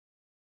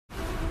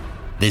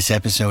This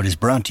episode is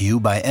brought to you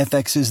by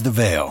FX's The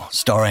Veil,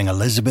 starring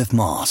Elizabeth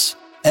Moss.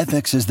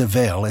 FX's The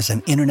Veil is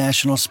an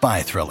international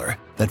spy thriller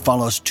that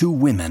follows two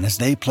women as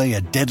they play a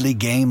deadly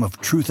game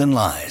of truth and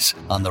lies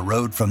on the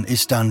road from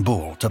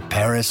Istanbul to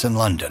Paris and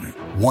London.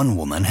 One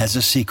woman has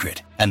a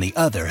secret, and the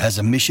other has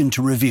a mission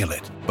to reveal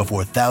it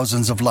before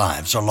thousands of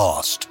lives are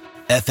lost.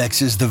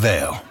 FX's The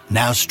Veil,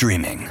 now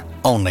streaming,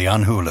 only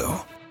on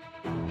Hulu.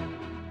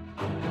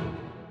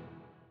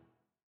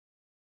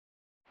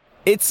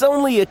 It's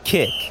only a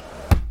kick,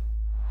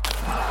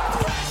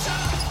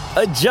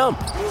 a jump,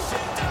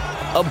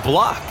 a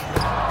block.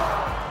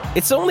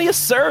 It's only a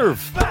serve.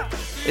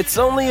 It's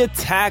only a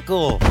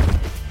tackle,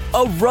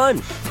 a run.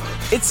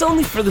 It's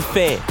only for the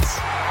fans.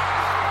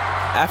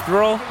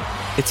 After all,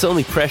 it's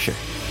only pressure.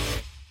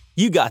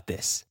 You got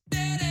this.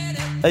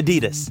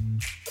 Adidas.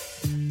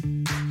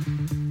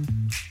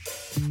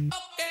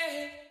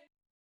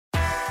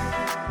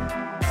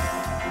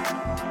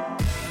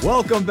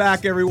 Welcome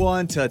back,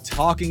 everyone, to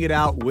Talking It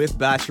Out with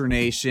Bachelor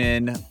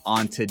Nation.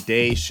 On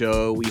today's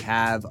show, we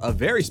have a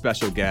very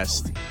special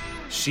guest.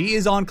 She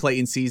is on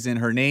Clayton season.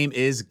 Her name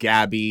is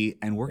Gabby,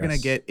 and we're going to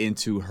get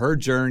into her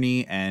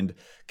journey and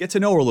get to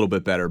know her a little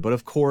bit better. But,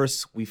 of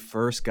course, we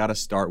first got to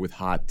start with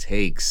hot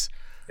takes.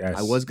 Yes.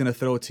 I was going to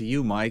throw it to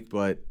you, Mike,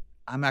 but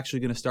I'm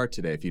actually going to start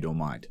today, if you don't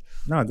mind.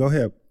 No, go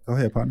ahead. Go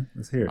ahead, partner.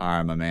 Let's hear it. All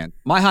right, my man.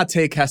 My hot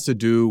take has to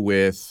do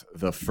with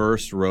the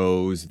first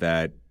rose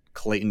that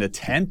Clayton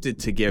attempted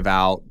to give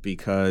out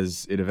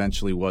because it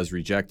eventually was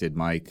rejected,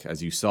 Mike,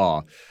 as you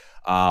saw.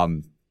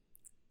 And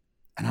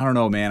I don't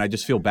know, man. I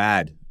just feel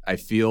bad. I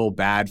feel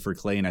bad for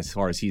Clayton as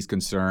far as he's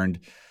concerned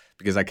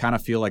because I kind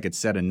of feel like it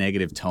set a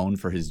negative tone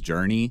for his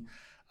journey.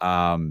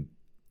 One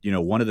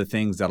of the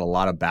things that a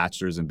lot of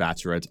bachelors and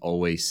bachelorettes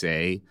always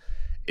say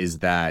is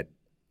that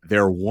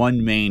their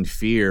one main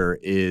fear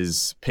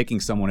is picking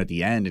someone at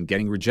the end and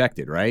getting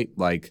rejected, right?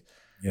 Like,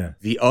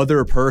 the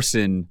other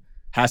person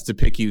has to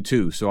pick you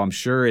too. So I'm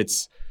sure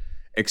it's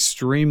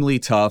extremely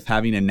tough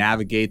having to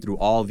navigate through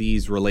all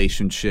these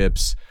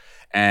relationships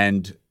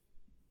and,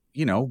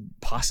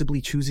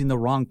 possibly choosing the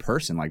wrong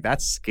person. Like,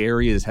 that's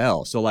scary as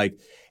hell. So, like,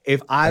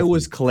 if I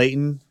was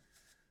Clayton,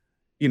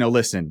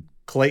 listen,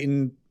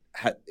 Clayton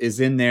is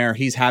in there.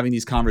 He's having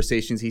these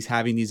conversations. He's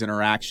having these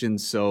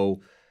interactions. So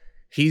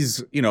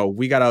he's,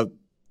 we got to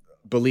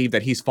believe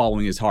that he's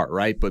following his heart,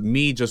 right? But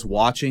me just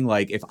watching,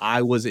 like, if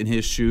I was in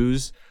his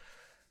shoes,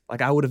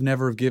 like, I would have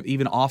never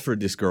even offered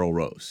this girl a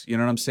rose. You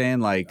know what I'm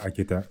saying? Like, I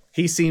get that.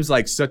 He seems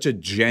like such a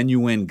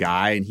genuine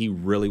guy, and he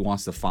really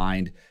wants to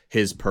find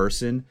his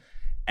person.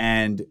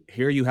 And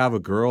here you have a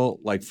girl,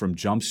 like, from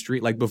Jump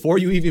Street. Like, before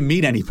you even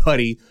meet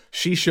anybody,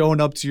 she's showing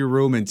up to your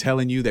room and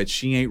telling you that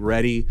she ain't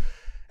ready.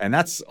 And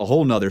that's a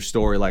whole nother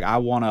story. Like, I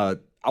wanna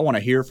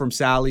hear from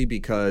Sally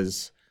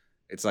because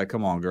it's like,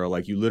 come on, girl.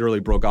 Like, you literally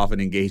broke off an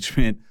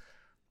engagement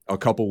a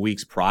couple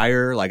weeks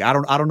prior. Like, I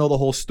don't know the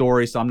whole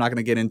story, so I'm not going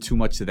to get into too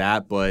much to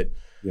that. But,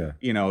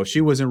 she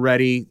wasn't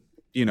ready.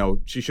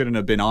 She shouldn't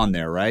have been on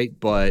there, right?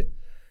 But,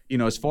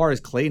 as far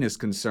as Clayton is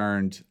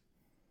concerned,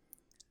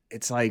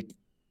 it's like,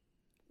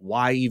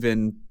 why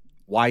even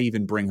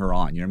bring her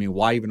on? You know what I mean?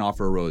 Why even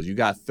offer a rose? You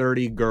got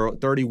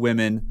 30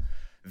 women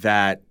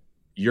that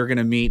you're going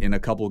to meet in a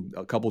couple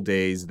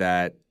days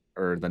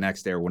or the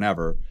next day or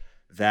whenever,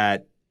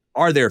 that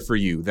are there for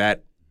you,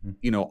 that,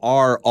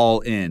 are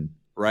all in,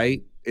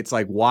 right? It's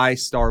like, why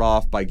start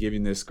off by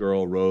giving this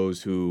girl a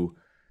rose who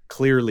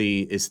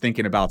clearly is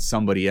thinking about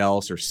somebody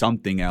else or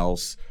something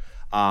else?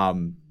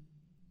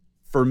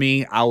 For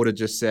me, I would have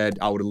just said,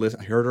 I would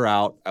have heard her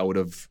out. I would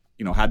have,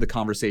 had the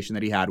conversation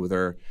that he had with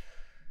her,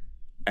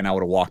 and I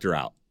would have walked her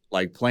out.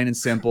 Like, plain and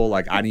simple.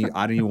 Like, I didn't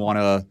even want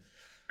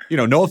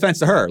to, no offense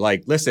to her.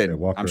 Like,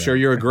 listen, I'm sure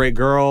you're a great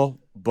girl,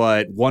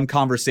 but one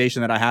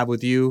conversation that I have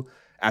with you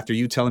after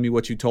you telling me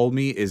what you told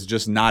me is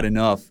just not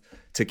enough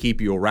to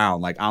keep you around.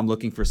 Like, I'm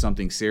looking for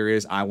something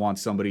serious. I want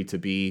somebody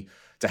to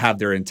have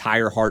their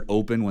entire heart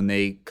open when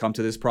they come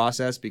to this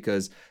process,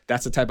 because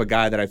that's the type of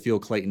guy that I feel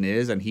Clayton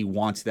is, and he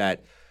wants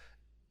that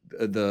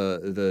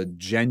the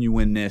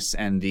genuineness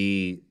and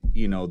the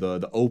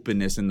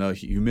openness and the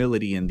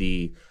humility and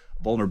the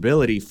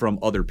vulnerability from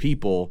other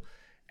people.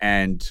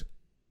 And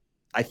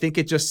I think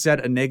it just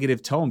set a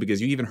negative tone,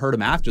 because you even heard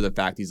him after the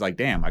fact. He's like,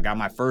 damn, I got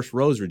my first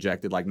rose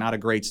rejected. Like, not a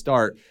great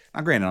start.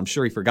 Now, granted, I'm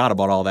sure he forgot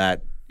about all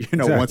that,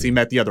 exactly, once he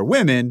met the other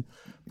women.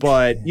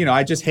 But,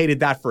 I just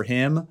hated that for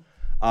him.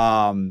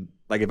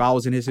 Like, if I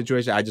was in his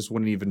situation, I just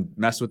wouldn't even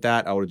mess with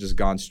that. I would have just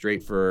gone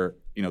straight for,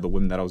 the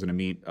women that I was going to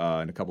meet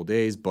in a couple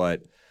days.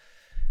 But,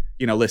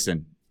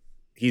 listen,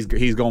 he's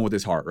going with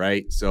his heart,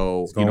 right?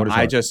 So,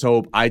 I just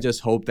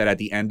hope that at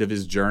the end of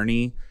his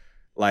journey,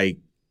 like,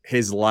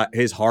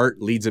 his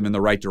heart leads him in the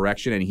right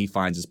direction and he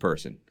finds his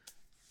person.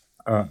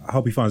 I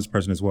hope he finds his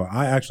person as well.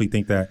 I actually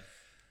think that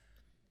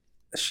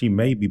she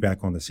may be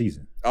back on the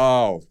season.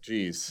 Oh,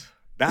 geez.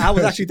 I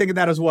was actually thinking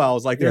that as well. I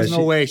was like, there's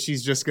no way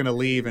she's just going to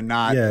leave and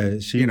not,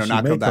 she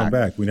not may come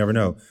back. We never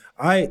know.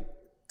 I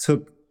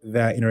took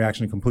that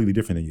interaction completely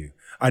different than you.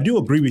 I do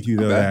agree with you,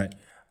 though, that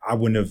I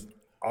wouldn't have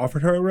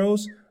offered her a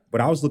rose,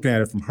 But I was looking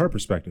at it from her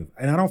perspective.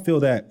 And I don't feel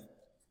that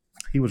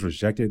he was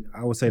rejected.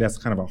 I would say that's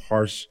kind of a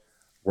harsh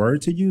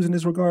word to use in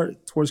this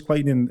regard towards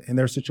Clayton and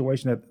their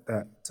situation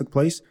that took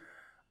place.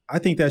 I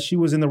think that she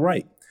was in the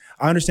right.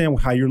 I understand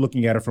how you're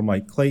looking at it from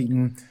like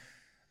Clayton.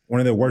 One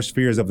of the worst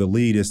fears of the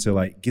lead is to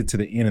like get to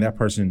the end and that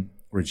person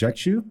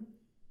rejects you.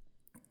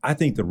 I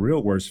think the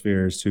real worst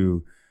fear is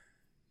to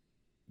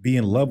be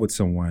in love with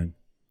someone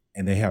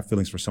and they have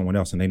feelings for someone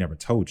else and they never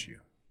told you.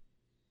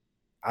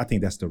 I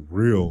think that's the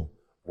real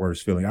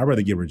worst feeling. I'd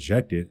rather get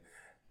rejected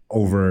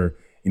over,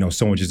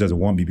 someone just doesn't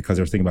want me because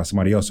they're thinking about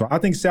somebody else. So I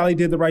think Sally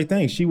did the right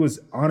thing. She was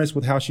honest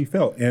with how she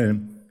felt.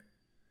 And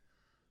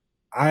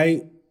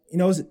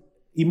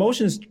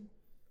emotions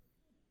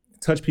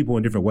touch people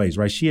in different ways,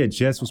 right? She had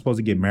just was supposed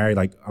to get married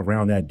like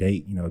around that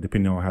date,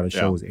 depending on how the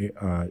show was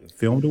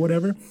filmed or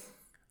whatever.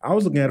 I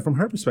was looking at it from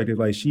her perspective.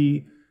 Like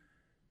she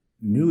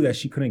knew that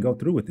she couldn't go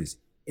through with this.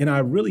 And I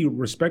really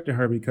respected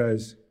her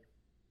because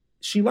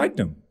she liked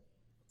him,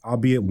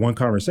 albeit one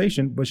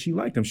conversation, but she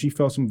liked him. She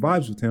felt some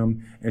vibes with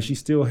him and she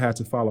still had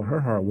to follow her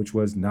heart, which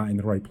was not in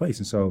the right place.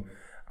 And so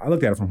I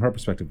looked at it from her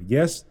perspective.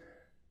 Yes,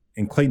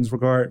 in Clayton's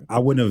regard, I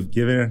wouldn't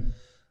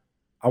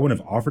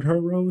have offered her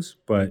a rose,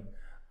 but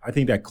I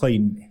think that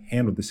Clayton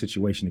handled the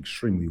situation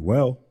extremely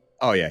well.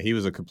 Oh yeah, he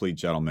was a complete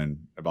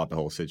gentleman about the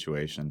whole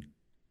situation.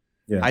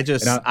 Yeah,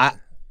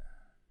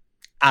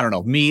 I don't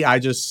know. Me, I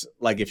just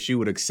like if she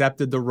would have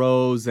accepted the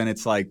rose, then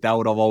it's like that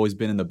would have always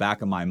been in the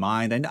back of my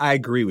mind. And I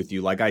agree with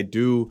you. Like I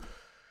do.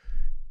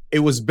 It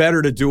was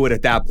better to do it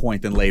at that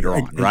point than later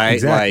on, right?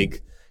 Exactly.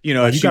 Like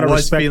if she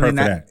was feeling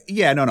that.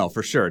 Yeah, no,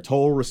 for sure.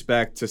 Total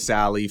respect to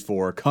Sally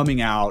for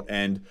coming out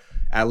and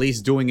at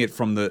least doing it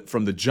from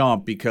the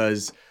jump,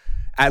 because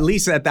at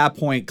least at that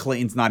point,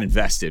 Clayton's not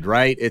invested,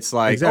 right? It's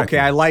like, okay,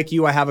 I like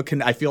you.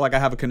 I feel like I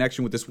have a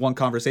connection with this one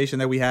conversation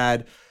that we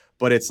had,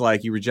 but it's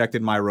like you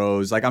rejected my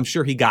rose. Like I'm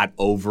sure he got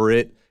over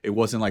it. It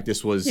wasn't like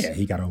this was,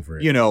 he got over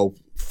it.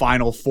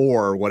 Final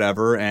four or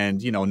whatever.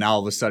 And now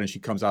all of a sudden she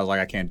comes out like,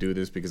 I can't do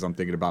this because I'm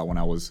thinking about when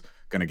I was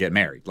gonna get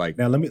married. Like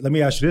now, let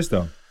me ask you this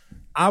though.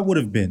 I would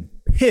have been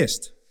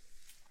pissed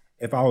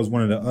if I was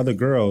one of the other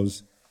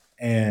girls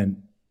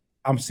and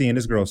I'm seeing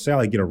this girl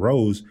Sally get a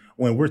rose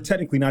when we're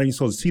technically not even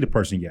supposed to see the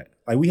person yet.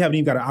 Like we haven't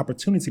even got an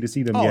opportunity to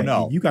see them yet.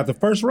 No. You got the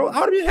first rose.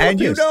 I would have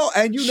been hella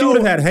pissed. She would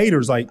have had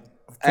haters like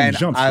from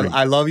Jump Street.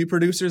 I love you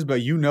producers,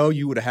 but you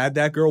would have had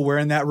that girl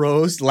wearing that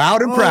rose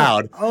loud and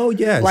proud. Oh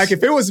yes. Like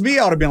if it was me,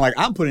 I would have been like,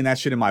 I'm putting that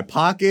shit in my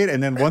pocket,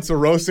 and then once the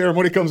rose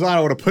ceremony comes on, I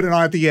would have put it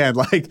on at the end.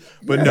 Like,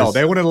 but no,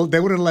 they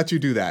wouldn't let you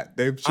do that.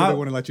 They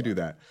wouldn't let you do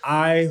that.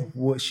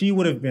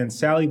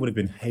 Sally would have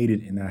been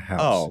hated in that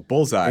house. Oh,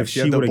 bullseye. If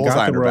she would have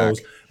got the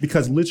rose,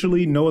 because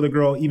literally no other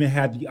girl even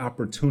had the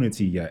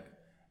opportunity yet.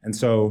 And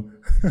so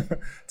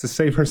to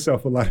save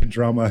herself a lot of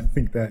drama, I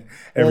think that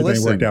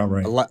everything worked out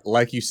right.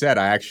 Like you said,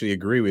 I actually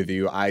agree with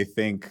you. I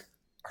think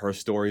her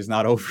story is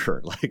not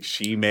over. Like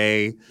she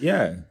may,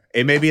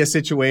 it may be a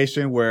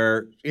situation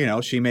where,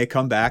 she may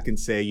come back and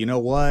say, you know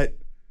what,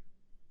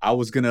 I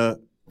was going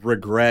to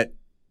regret,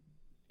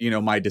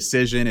 my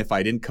decision if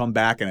I didn't come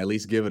back and at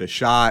least give it a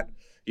shot.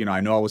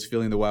 I know I was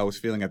feeling the way I was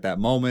feeling at that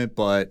moment,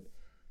 but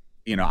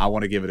I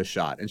want to give it a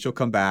shot. And she'll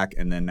come back,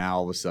 and then now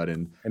all of a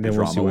sudden, and then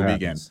drama will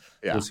begin.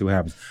 Yeah. We'll see what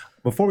happens.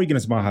 Before we get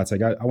into my hot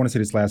take, I want to say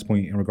this last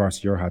point in regards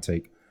to your hot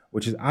take,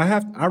 which is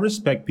I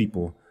respect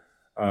people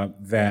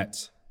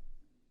that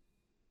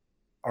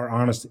are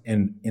honest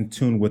and in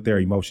tune with their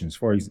emotions.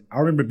 I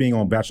remember being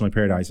on Bachelor in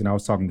Paradise, and I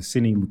was talking to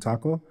Sydney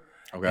Lutako,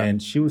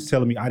 and she was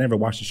telling me, I never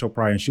watched the show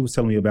prior, and she was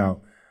telling me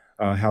about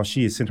how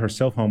she had sent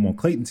herself home on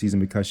Clayton season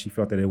because she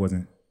felt that it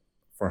wasn't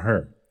for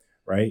her,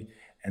 right?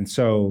 And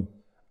so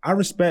I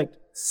respect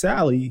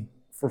Sally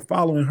for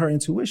following her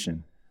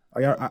intuition.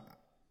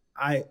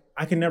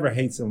 I can never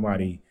hate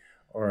somebody,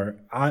 or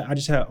I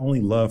just have only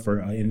love for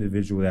an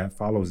individual that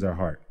follows their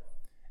heart.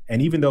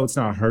 And even though it's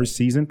not her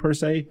season per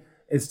se,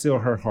 it's still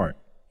her heart.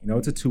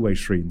 It's a two-way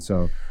street. And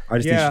so I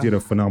just think she did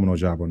a phenomenal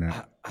job on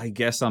that. I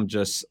guess I'm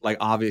just like,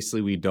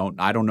 obviously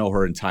I don't know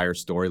her entire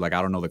story. Like,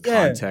 I don't know the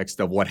context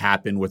of what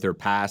happened with her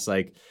past.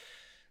 Like,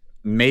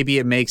 maybe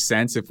it makes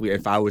sense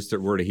if I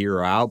were to hear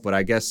her out. But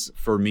I guess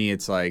for me,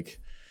 it's like,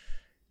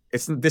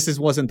 this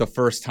wasn't the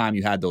first time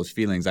you had those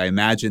feelings. I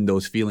imagine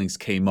those feelings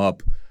came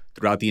up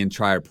throughout the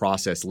entire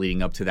process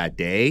leading up to that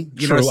day.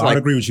 True, I would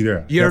agree with you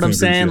there. You know what I'm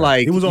saying?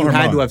 Like, it was on you had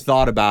mind. To have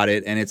thought about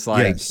it, and it's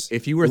like,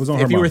 if you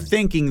were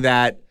thinking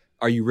that,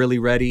 are you really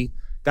ready?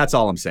 That's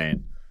all I'm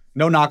saying.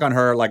 No knock on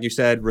her, like you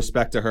said,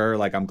 respect to her.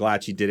 Like, I'm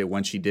glad she did it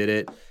when she did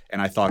it,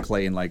 and I thought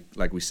Clayton,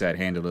 like we said,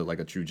 handled it like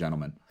a true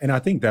gentleman. And I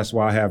think that's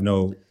why I have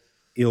no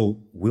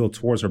ill will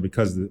towards her,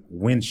 because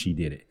when she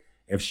did it.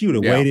 If she would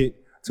have waited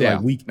to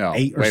like week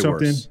 8 or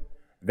something, worse.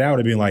 That would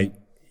have been like,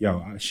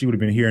 she would have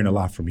been hearing a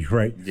lot from me,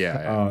 right?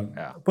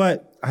 Yeah.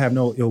 But I have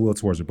no ill will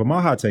towards her. But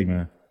my hot take,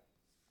 man,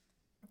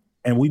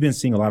 and we've been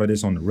seeing a lot of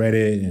this on the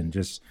Reddit and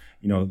just,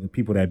 the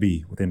people that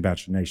be within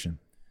Bachelor Nation.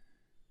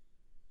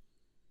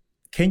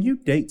 Can you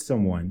date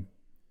someone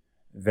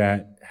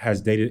that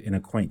has dated an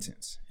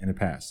acquaintance in the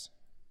past?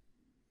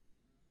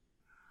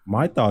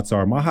 My thoughts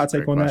are, my hot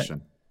take on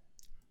that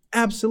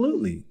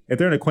Absolutely. If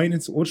they're an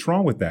acquaintance, what's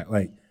wrong with that?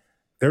 Like,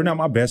 they're not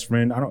my best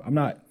friend. I'm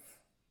not,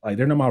 like,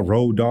 they're not my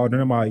road dog.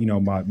 They're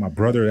not my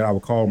brother that I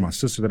would call, my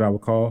sister that I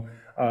would call.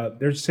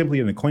 They're simply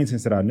an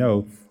acquaintance that I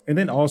know. And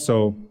then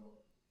also,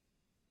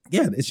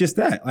 yeah, it's just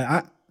that.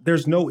 Like,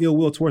 there's no ill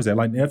will towards that.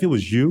 Like, if it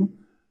was you,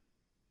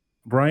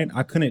 Brian,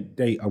 I couldn't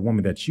date a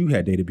woman that you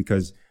had dated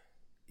because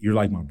you're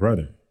like my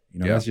brother.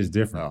 That's just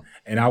different. Oh.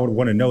 And I would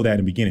want to know that in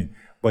the beginning.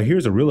 But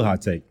here's a real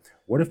hot take.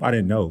 What if I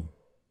didn't know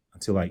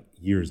until like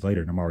years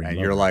later and I'm already in love?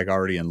 And you're like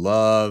already in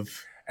love.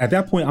 At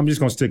that point, I'm just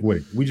going to stick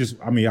with it.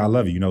 I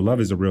love you. Love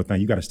is a real thing.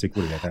 You got to stick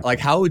with it at that Like,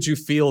 point. how would you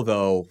feel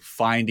though,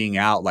 finding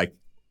out like,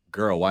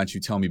 girl, why didn't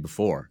you tell me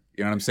before?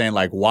 You know what I'm saying?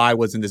 Like, why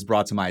wasn't this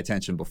brought to my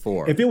attention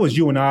before? If it was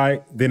you and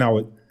I, then I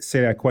would say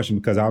that question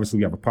because obviously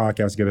we have a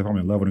podcast together. If I'm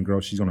in love with a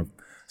girl, she's going to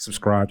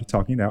subscribe to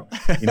Talking It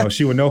Out.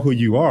 She would know who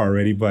you are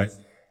already. But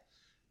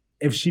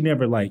if she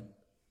never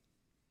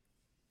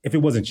if it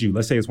wasn't you,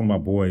 let's say it's one of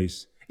my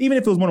boys, even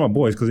if it was one of my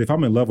boys, because if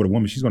I'm in love with a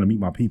woman, she's going to meet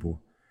my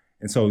people.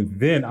 And so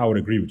then I would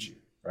agree with you,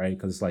 right?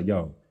 Because it's like,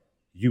 yo,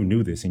 you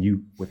knew this and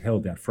you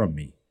withheld that from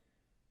me.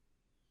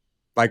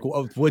 Like,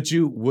 would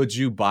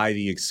you buy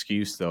the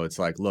excuse though? It's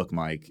like, look,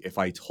 Mike, if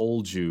I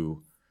told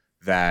you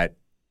that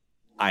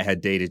I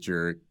had dated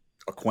your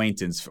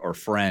acquaintance or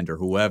friend or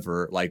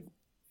whoever, like,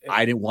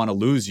 I didn't want to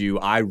lose you.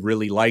 I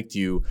really liked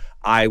you.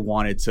 I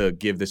wanted to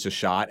give this a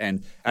shot.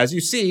 And as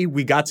you see,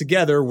 we got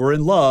together. We're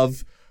in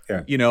love,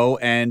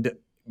 and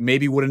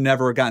maybe would have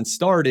never gotten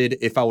started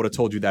if I would have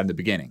told you that in the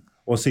beginning.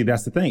 Well, see,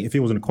 that's the thing. If it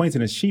was an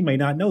acquaintance, she may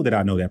not know that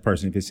I know that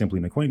person if it's simply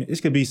an acquaintance. This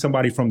could be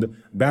somebody from the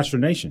Bachelor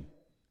Nation.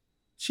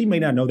 She may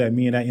not know that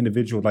me and that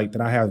individual, like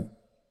that I have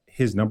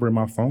his number in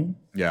my phone.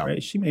 Yeah.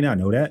 Right? She may not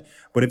know that.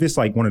 But if it's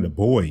like one of the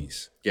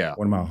boys,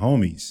 one of my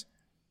homies,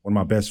 one of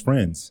my best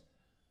friends,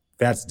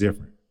 that's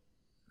different.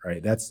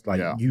 Right? That's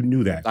like, you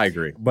knew that. I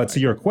agree. But to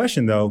your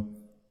question though,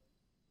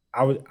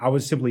 I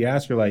would simply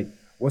ask her, like,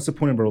 what's the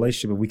point of a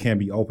relationship if we can't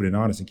be open and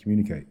honest and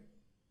communicate?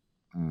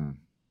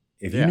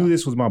 If you knew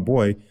this was my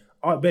boy,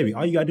 baby,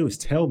 all you gotta do is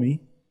tell me,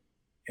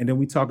 and then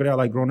we talk it out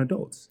like grown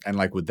adults. And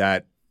like, would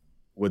that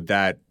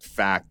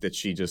fact that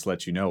she just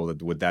let you know,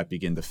 would that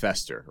begin to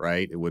fester,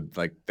 right? It would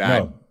like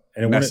that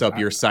mess up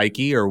your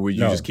psyche, or would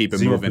you just keep it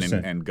 0%. Moving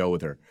and go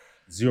with her?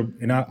 Zero.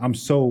 And I'm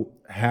so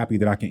happy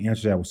that I can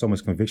answer that with so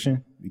much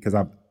conviction because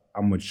I'm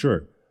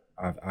mature.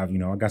 I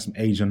got some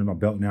age under my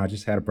belt now. I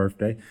just had a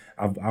birthday.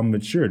 I'm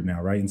matured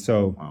now, right? And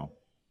so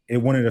it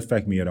wouldn't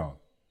affect me at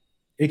all.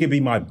 It could be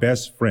my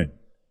best friend.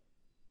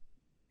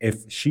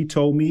 If she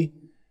told me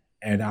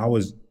and I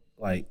was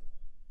like,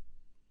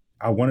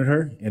 I wanted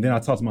her, and then I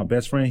talked to my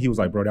best friend, he was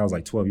like, bro, that was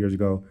like 12 years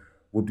ago,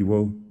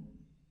 whoop-de-woo.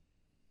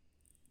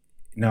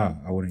 Nah,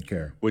 I wouldn't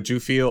care. Would you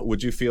feel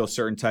a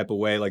certain type of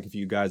way, like if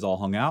you guys all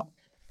hung out?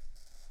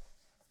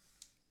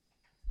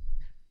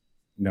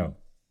 No.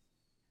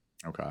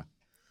 Okay.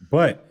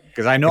 But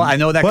because I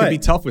know that could be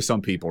tough with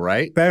some people,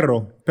 right?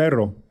 Pedro,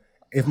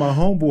 if my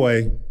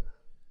homeboy,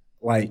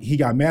 like, he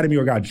got mad at me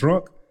or got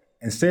drunk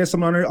and said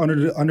something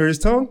under his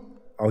tongue,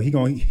 he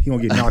gonna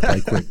get knocked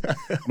out quick.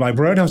 I'm like,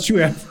 bro, don't you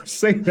ever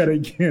say that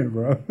again,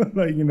 bro.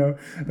 Like,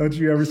 don't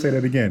you ever say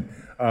that again.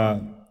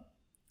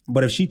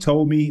 But if she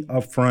told me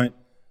up front,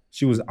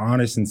 she was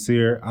honest,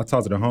 sincere, I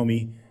talked to the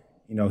homie,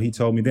 he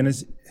told me, then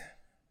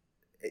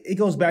it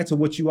goes back to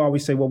what you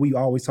always say, what we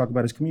always talk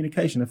about is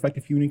communication,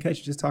 effective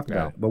communication. Just talk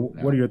about it. But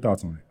what are your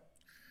thoughts on it?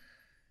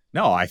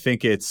 No, I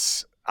think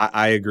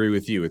I agree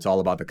with you. It's all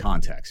about the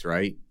context,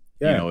 right?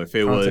 Yeah. If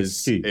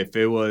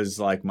it was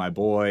like my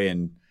boy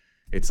and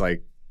it's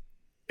like,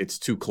 it's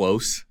too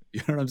close.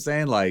 You know what I'm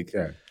saying? Like,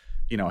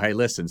 hey,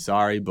 listen,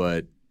 sorry,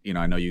 but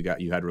I know you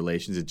had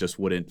relations. It just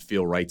wouldn't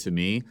feel right to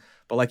me.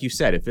 But like you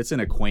said, if it's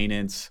an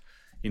acquaintance,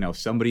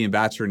 somebody in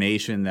Bachelor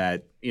Nation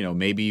that,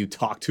 maybe you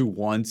talk to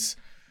once,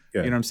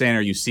 you know what I'm saying?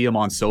 Or you see them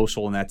on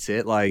social and that's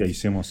it. Like, you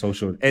see them on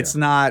social. It's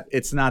not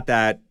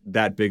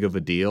that big of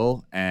a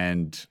deal.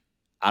 And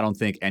I don't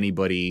think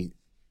anybody,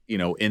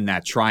 in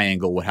that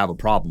triangle would have a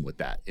problem with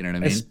that. You know what I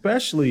mean?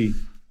 Especially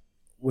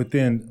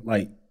within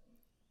like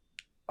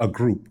a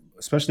group,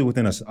 especially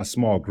within a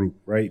small group,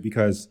 right?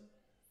 Because,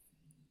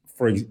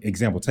 for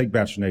example, take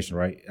Bachelor Nation,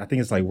 right? I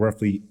think it's like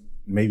roughly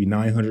maybe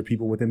 900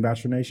 people within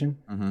Bachelor Nation.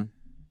 Mm-hmm.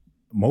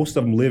 Most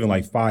of them live in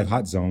like 5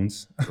 hot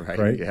zones,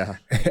 right? Yeah.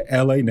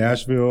 LA,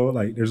 Nashville,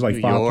 like there's like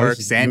New 5 York,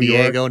 places. San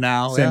Diego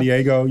now. San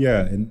Diego,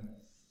 and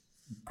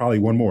probably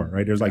one more,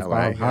 right? There's like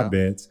LA, 5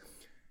 hotbeds.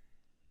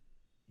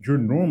 You're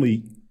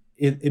normally,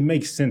 it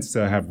makes sense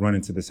to have run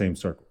into the same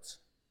circles.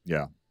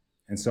 Yeah.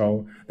 And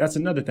so that's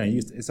another thing.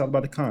 It's all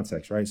about the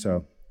context, right?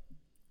 So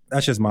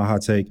that's just my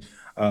hot take.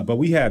 But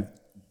we have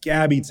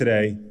Gabby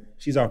today.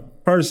 She's our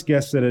first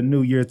guest of the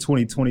new year,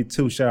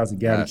 2022. Shout out to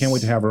Gabby. Yes. Can't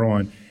wait to have her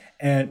on.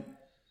 And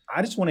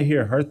I just want to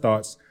hear her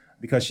thoughts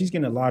because she's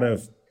getting a lot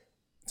of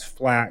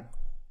flack.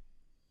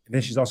 And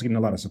then she's also getting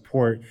a lot of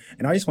support.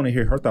 And I just want to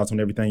hear her thoughts on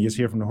everything. Just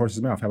hear from the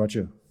horse's mouth. How about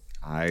you?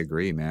 I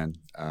agree, man.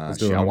 I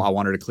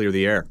want her to clear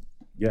the air.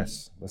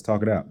 Yes. Let's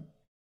talk it out.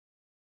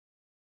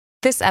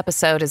 This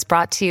episode is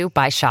brought to you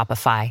by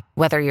Shopify.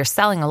 Whether you're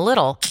selling a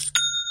little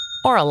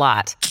or a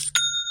lot.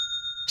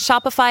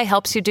 Shopify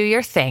helps you do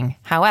your thing,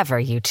 however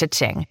you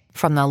cha-ching.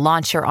 From the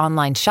launch your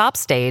online shop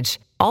stage,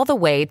 all the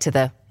way to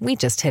the we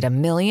just hit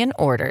 1 million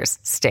orders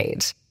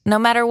stage. No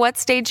matter what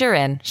stage you're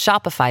in,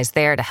 Shopify's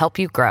there to help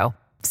you grow.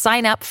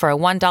 Sign up for a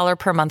 $1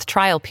 per month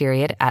trial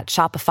period at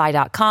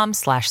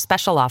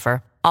shopify.com/special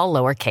offer, all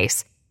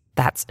lowercase.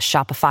 That's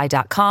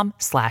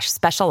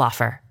shopify.com/special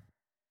offer.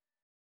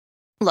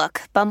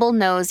 Look, Bumble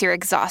knows you're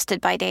exhausted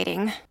by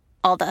dating.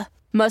 All the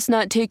must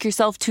not take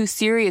yourself too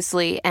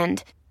seriously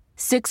and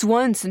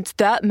 6'1" since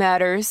that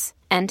matters.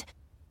 And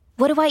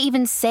what do I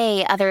even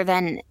say other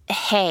than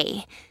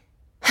hey?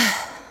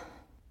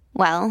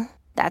 Well,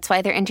 that's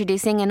why they're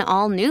introducing an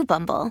all-new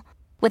Bumble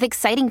with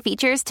exciting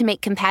features to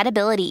make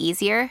compatibility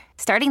easier,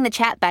 starting the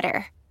chat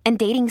better, and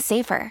dating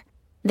safer.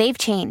 They've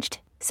changed,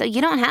 so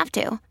you don't have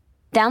to.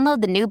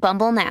 Download the new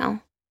Bumble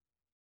now.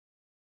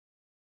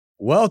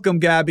 Welcome,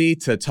 Gabby,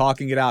 to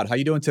Talking It Out. How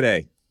you doing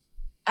today?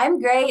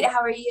 I'm great.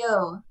 How are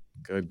you?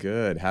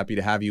 Good. Happy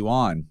to have you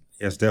on.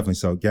 Yes, definitely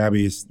so.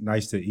 Gabby, it's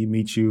nice to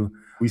meet you.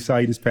 We saw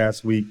you this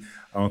past week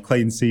on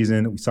Clayton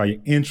season. We saw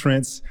your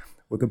entrance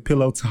with a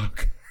pillow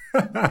talk.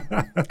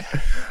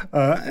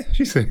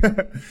 She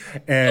said,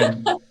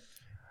 and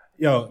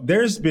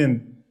there's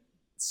been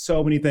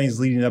so many things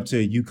leading up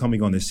to you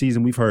coming on this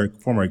season. We've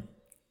heard former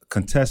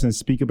contestants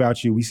speak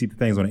about you. We see the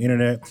things on the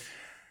internet.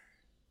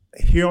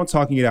 Here on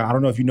Talking It Out, I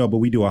don't know if you know, but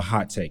we do a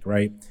hot take,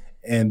 right?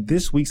 And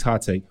this week's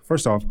hot take,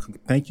 first off,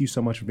 thank you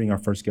so much for being our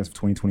first guest of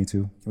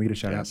 2022. Can we get a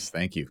shout out? Yes,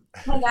 thank you.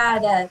 Oh my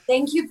God,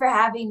 thank you for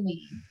having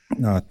me.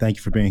 No, thank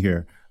you for being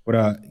here.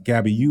 But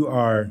Gabby, you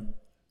are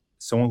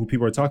someone who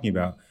people are talking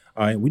about.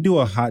 We do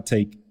a hot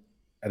take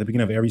at the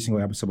beginning of every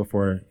single episode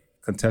before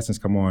contestants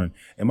come on.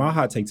 And my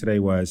hot take today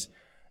was,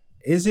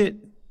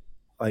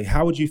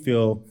 how would you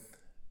feel,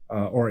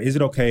 or is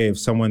it okay if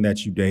someone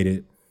that you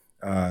dated,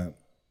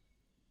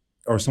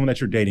 or someone that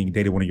you're dating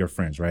dated one of your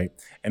friends, right?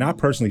 And I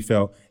personally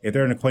felt if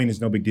they're an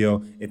acquaintance, no big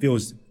deal. If it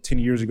was 10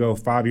 years ago,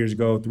 5 years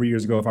ago, 3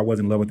 years ago, if I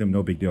wasn't in love with them,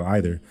 no big deal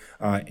either.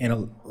 And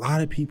a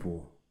lot of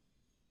people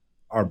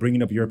are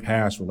bringing up your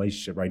past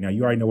relationship right now.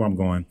 You already know where I'm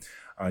going.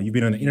 You've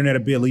been on the internet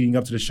a bit leading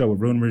up to the show with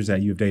rumors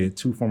that you've dated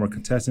 2 former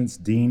contestants,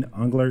 Dean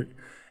Unglert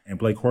and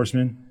Blake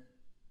Horstmann.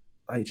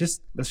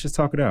 Let's just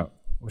talk it out.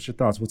 What's your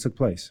thoughts? What took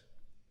place?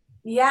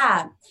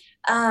 Yeah,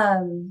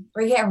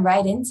 we're getting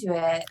right into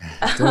it.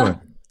 Let's do it.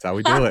 That's how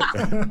we do it.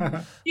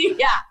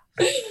 Yeah.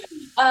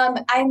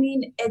 I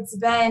mean, it's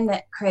been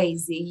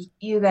crazy.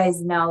 You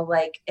guys know,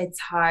 it's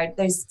hard.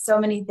 There's so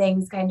many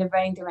things kind of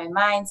running through my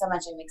mind, so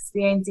much I'm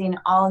experiencing,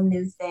 all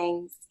new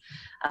things,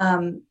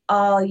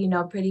 all,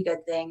 pretty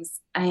good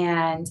things.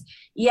 And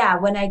yeah,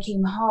 when I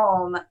came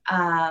home,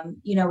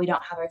 we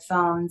don't have our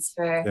phones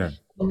when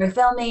we're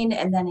filming.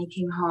 And then I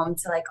came home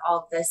to all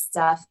of this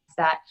stuff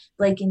that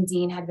Blake and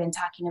Dean had been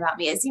talking about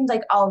me. It seemed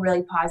like all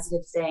really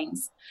positive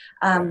things,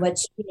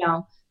 which,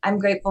 I'm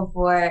grateful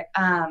for.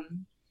 I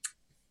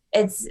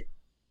feel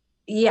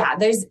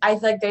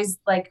like there's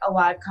a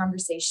lot of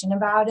conversation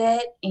about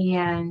it.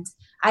 And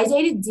I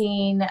dated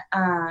Dean,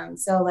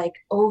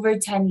 over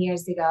 10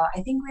 years ago.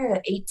 I think we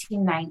were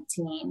 18,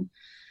 19.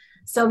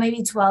 So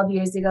maybe 12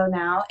 years ago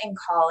now in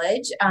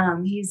college.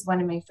 He's one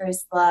of my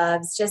first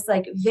loves, just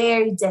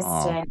very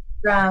distant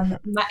from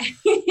my,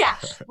 yeah,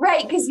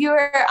 right. Cause you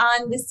were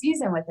on the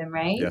season with him,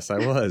 right? Yes, I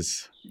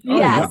was.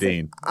 Yeah.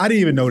 Dean. I didn't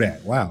even know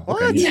that. Wow.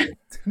 What? Okay, yeah.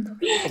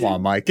 Come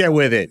on, Mike, get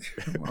with it.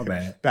 My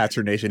bad.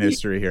 Bachelor Nation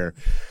history here.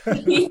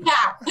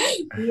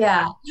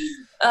 Yeah.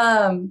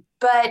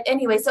 But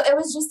anyway, so it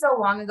was just so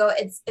long ago.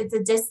 It's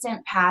a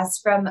distant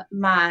past from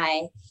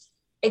my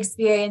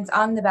experience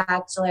on The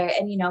Bachelor,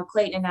 and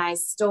Clayton and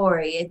I's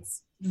story.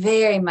 It's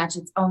very much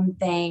its own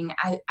thing.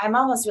 I'm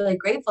almost really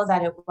grateful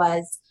that it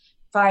was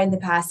far in the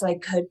past, so I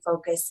could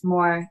focus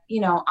more,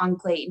 on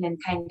Clayton and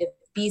kind of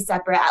be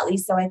separate, at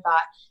least. So I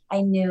thought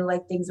I knew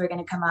things were going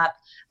to come up.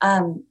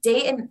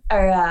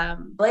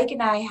 Blake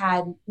and I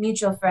had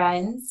mutual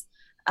friends.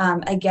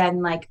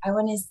 Again, I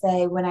want to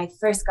say when I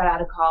first got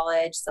out of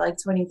college, so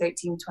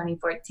 2013,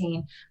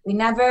 2014, we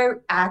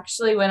never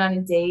actually went on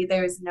a date.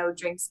 There was no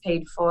drinks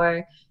paid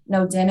for,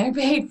 no dinner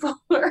paid for.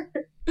 Wait,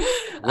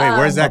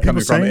 where's that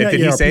coming from? Did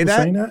he say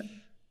that?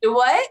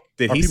 What?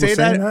 Did he say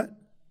that?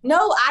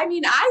 No, I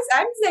mean,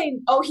 I'm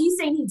saying, he's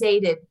saying he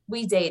dated.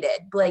 We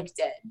dated. Blake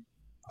did.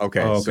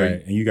 Okay. Oh, okay. So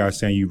and you guys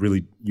saying you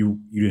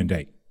didn't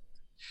date.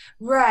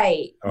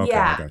 Right. Okay,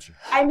 yeah. I got you.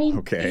 I mean,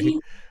 okay.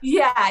 He's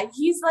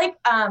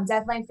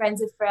definitely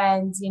friends of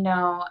friends,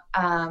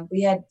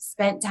 we had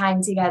spent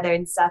time together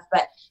and stuff,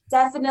 but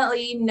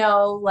definitely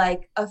no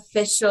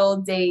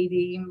official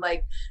dating,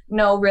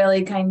 no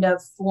really kind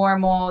of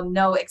formal,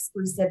 no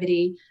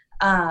exclusivity.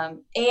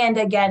 And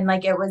again,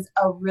 it was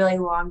a really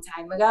long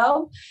time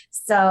ago.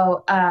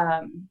 So,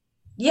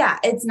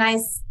 it's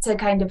nice to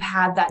kind of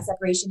have that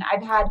separation.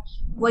 I've had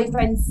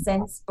boyfriends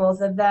since,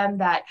 both of them,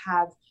 that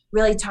have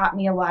really taught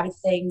me a lot of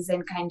things,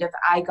 and kind of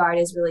I guard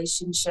as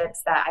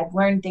relationships that I've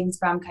learned things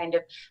from, kind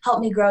of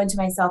helped me grow into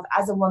myself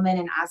as a woman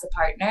and as a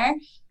partner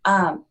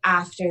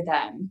after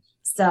them.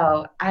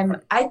 So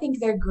I think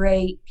they're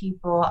great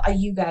people.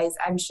 You guys,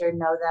 I'm sure,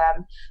 know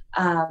them.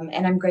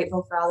 And I'm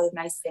grateful for all the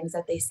nice things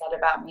that they said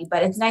about me.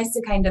 But it's nice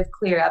to kind of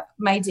clear up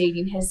my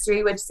dating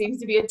history, which seems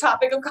to be a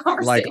topic of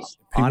conversation.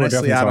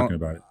 Honestly, I don't,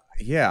 about it.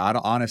 Yeah, I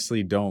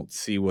honestly don't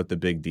see what the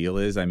big deal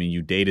is. I mean,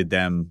 you dated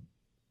them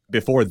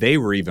before they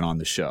were even on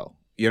the show.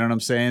 You know what I'm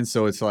saying?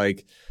 So it's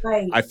like,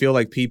 right. I feel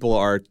like people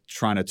are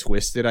trying to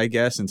twist it, I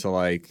guess, into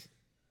like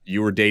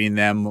you were dating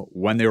them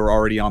when they were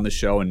already on the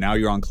show and now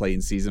you're on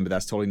Clayton's season, but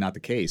that's totally not the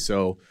case.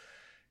 So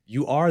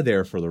you are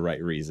there for the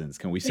right reasons.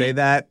 Can we say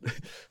that?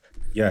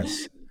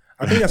 Yes.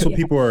 I think that's what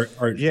people are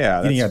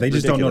they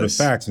just don't know the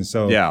facts. And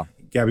so,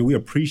 Gabby, we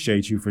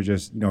appreciate you for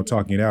just,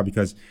 talking it out,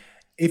 because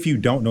if you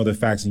don't know the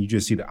facts and you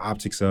just see the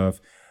optics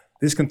of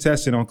this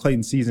contestant on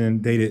Clayton's season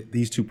dated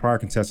these two prior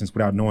contestants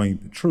without knowing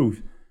the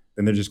truth,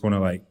 then they're just going to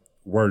like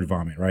word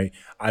vomit, right?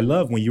 I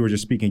love when you were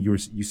just speaking,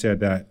 you said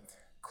that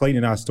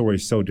Clayton and I's story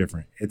is so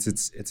different. It's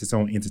its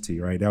own entity,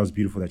 right? That was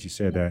beautiful that you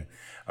said that.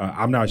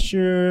 I'm not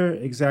sure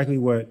exactly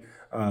what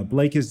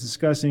Blake is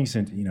discussing,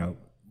 since,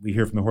 we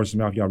hear from the horse's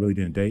mouth, y'all really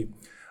didn't date.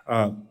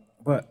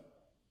 But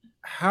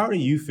how do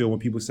you feel when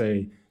people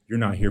say you're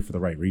not here for the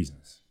right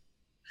reasons?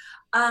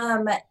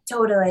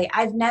 Totally.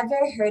 I've never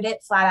heard it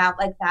flat out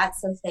like that.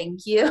 So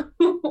thank you.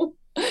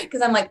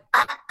 Because I'm like,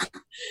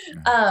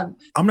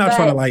 I'm not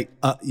trying to like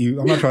you.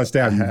 I'm not trying to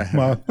stab you,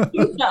 Mom.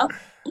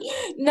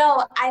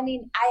 No, I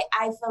mean,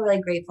 I feel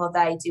really grateful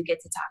that I do get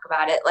to talk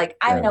about it. Like,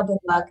 I'm an open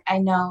book. I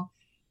know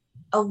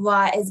a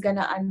lot is going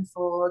to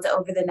unfold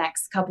over the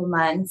next couple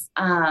months.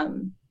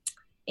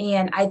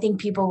 And I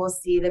think people will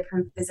see the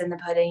proof is in the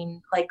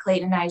pudding. Like,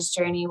 Clayton and I's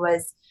journey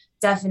was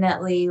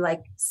definitely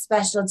like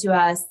special to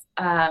us.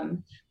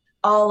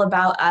 All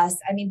about us.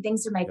 I mean,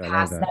 things from my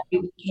past that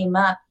came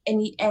up,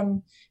 and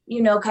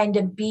kind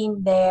of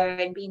being there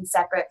and being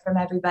separate from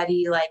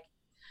everybody, like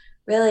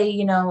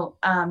really, no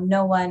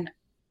one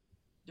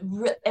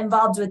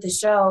involved with the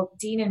show.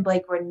 Dean and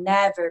Blake were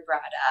never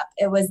brought up.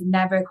 It was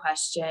never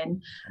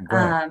questioned.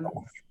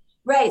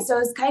 Right. So it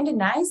was kind of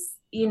nice.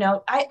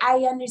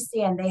 I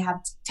understand they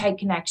have tight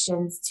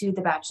connections to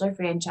the Bachelor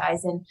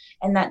franchise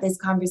and that this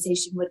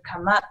conversation would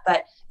come up,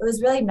 but it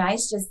was really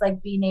nice just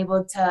like being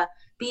able to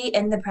be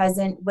in the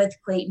present with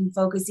Clayton,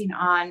 focusing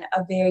on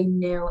a very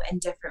new and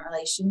different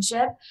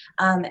relationship.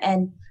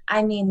 And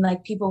I mean,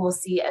 like, people will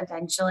see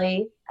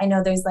eventually. I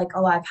know there's like a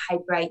lot of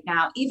hype right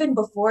now. Even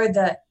before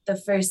the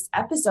first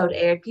episode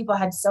aired, people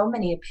had so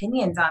many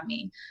opinions on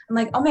me. I'm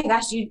like, oh my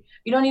gosh, you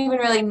don't even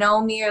really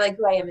know me or like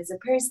who I am as a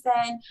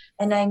person.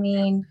 And I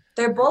mean,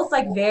 they're both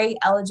like very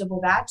eligible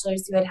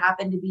bachelors who had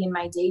happened to be in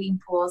my dating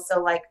pool.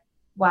 So like,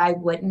 why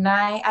wouldn't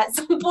I at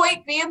some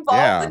point be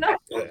involved in our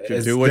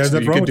you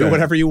can do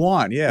whatever you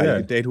want. Yeah. You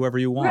can date whoever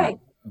you want. Right.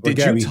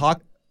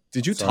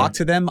 Did you talk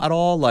to them at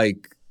all?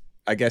 Like,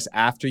 I guess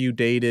after you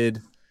dated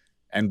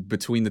and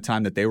between the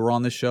time that they were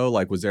on the show,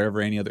 like, was there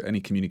ever any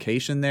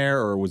communication there,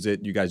 or was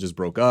it you guys just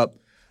broke up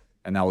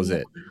and that was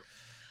it?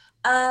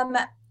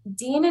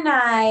 Dean and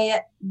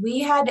I,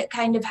 we had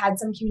kind of had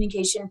some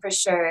communication for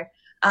sure,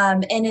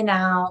 in and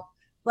out.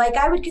 Like,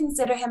 I would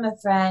consider him a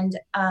friend,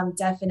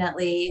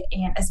 definitely,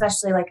 and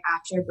especially like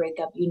after a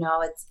breakup,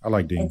 it's. I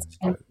like Dean.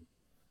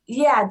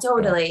 Yeah,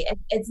 totally.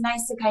 It's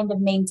nice to kind of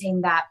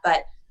maintain that,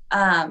 but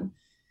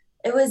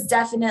it was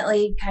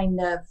definitely kind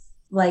of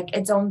like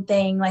its own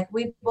thing. Like,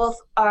 we both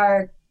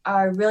are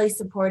really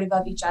supportive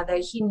of each other.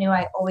 He knew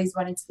I always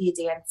wanted to be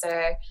a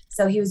dancer,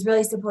 so he was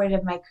really supportive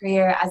of my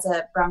career as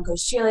a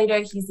Broncos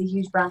cheerleader. He's a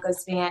huge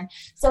Broncos fan.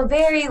 So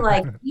very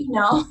like,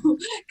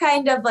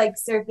 kind of like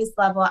surface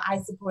level, I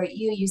support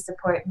you, you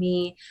support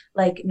me,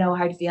 like no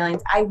hard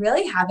feelings. I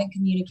really haven't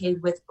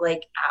communicated with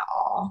Blake at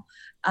all.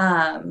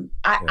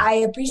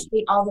 I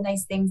appreciate all the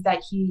nice things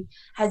that he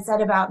has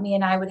said about me,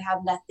 and I would have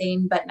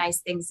nothing but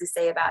nice things to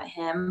say about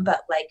him.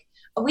 But like,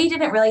 we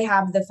didn't really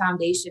have the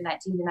foundation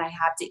that Dean and I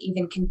have to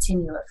even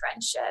continue a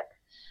friendship.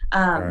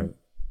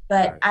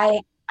 But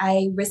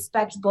I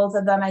respect both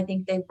of them. I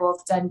think they've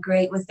both done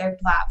great with their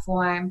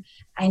platform.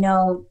 I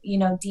know,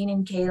 Dean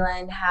and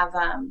Kaylin have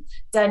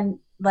done,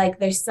 like,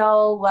 they're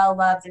so well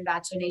loved in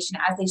Bachelor Nation,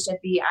 as they should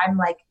be. I'm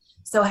like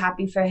so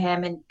happy for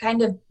him and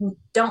kind of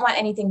don't want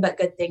anything but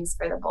good things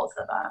for the both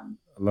of them.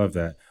 I love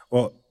that.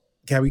 Well,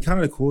 Gabby, kind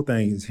of the cool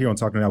thing is here on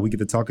Talking It Out, we get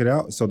to talk it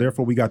out. So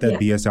therefore, we got that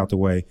BS out the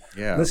way.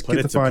 Yeah, let's put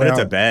it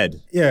to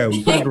bed. Yeah,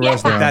 we put the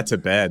rest down. Put that to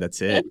bed.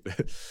 That's it.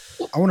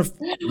 I want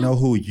to know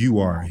who you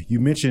are. You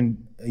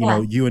mentioned,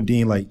 you and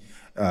Dean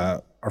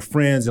are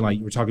friends, and like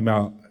you were talking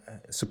about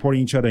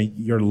supporting each other.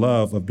 Your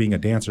love of being a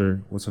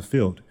dancer was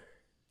fulfilled.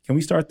 Can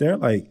we start there?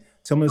 Like,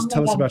 tell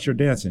us about your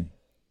dancing.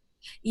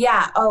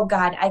 Yeah. Oh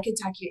God, I could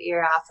talk your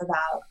ear off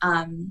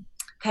about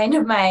kind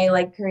of my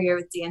like career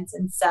with dance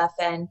and stuff.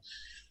 And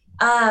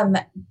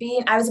I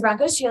was a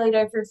Broncos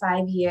cheerleader for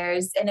 5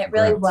 years, and it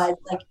really was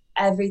like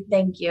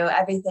everything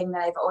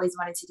that I've always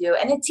wanted to do.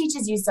 And it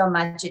teaches you so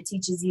much. It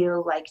teaches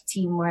you like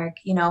teamwork,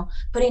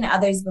 putting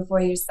others before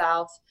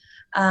yourself.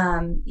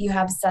 You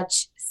have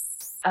such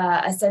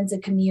a sense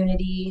of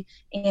community,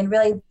 and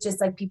really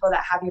just like people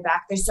that have your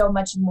back. There's so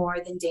much more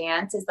than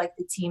dance. It's like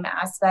the team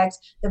aspect.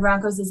 The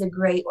Broncos is a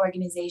great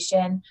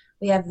organization.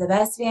 We have the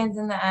best fans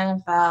in the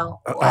NFL.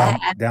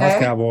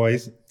 Dallas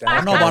Cowboys. I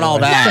don't know about all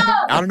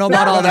that. I don't know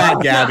about all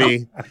that,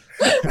 Gabby.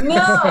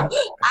 No,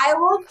 I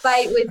will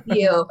fight with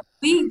you.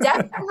 We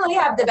definitely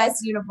have the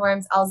best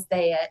uniforms. I'll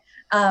say it.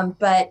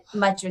 But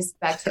much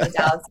respect for the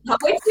Dallas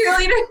Cowboys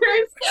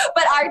cheerleaders.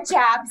 But our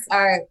chaps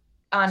are,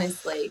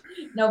 honestly,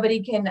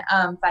 nobody can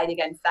fight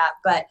against that.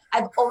 But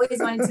I've always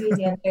wanted to be a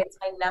dancer. It's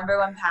my number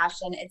one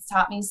passion. It's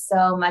taught me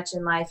so much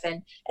in life,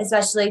 and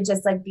especially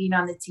just like being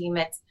on the team,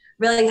 it's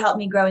really helped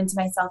me grow into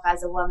myself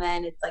as a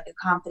woman. It's like a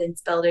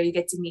confidence builder. You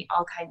get to meet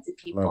all kinds of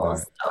people.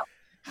 So,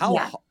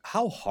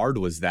 how hard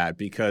was that?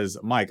 Because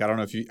Mike, I don't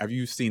know if have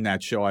you seen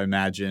that show, I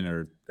imagine,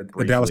 or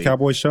the Dallas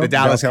Cowboys show? The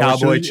Dallas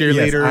Cowboy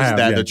cheerleaders,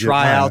 yes, the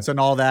tryouts and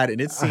all that. And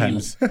it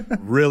seems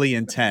really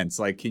intense.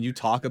 Like, can you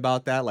talk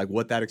about that? Like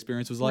what that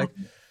experience was like?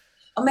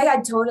 Oh my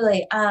God,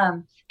 totally.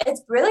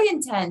 It's really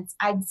intense.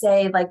 I'd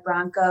say like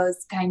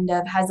Broncos kind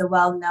of has a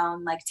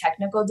well-known like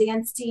technical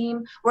dance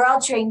team. We're all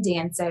trained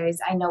dancers.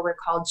 I know we're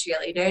called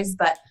cheerleaders,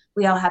 but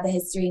we all have a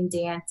history in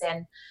dance,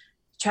 and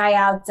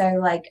tryouts are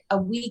like a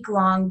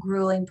week-long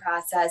grueling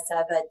process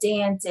of a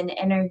dance and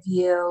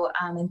interview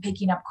and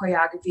picking up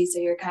choreography. So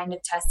you're kind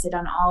of tested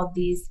on all of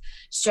these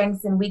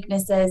strengths and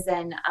weaknesses,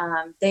 and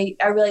they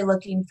are really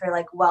looking for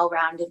like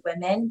well-rounded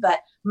women. But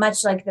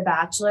much like The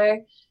Bachelor,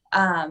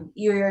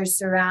 you're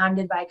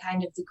surrounded by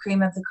kind of the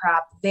cream of the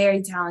crop,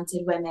 very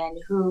talented women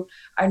who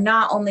are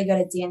not only good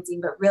at dancing,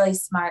 but really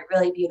smart,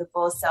 really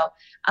beautiful. So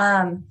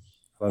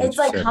it's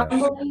like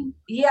humbling.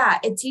 Yeah,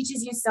 it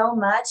teaches you so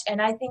much.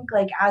 And I think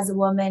like as a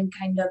woman,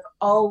 kind of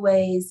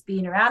always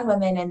being around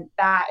women, and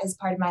that is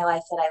part of my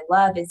life that I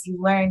love, is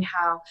you learn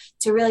how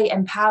to really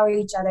empower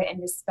each other and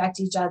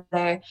respect each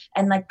other,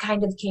 and like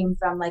kind of came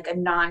from like a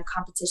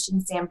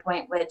non-competition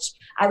standpoint, which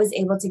I was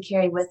able to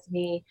carry with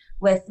me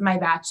with my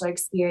Bachelor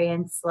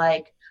experience.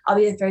 Like I'll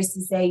be the first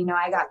to say,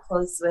 I got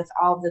close with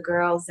all of the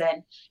girls,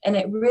 and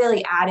it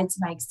really added to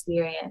my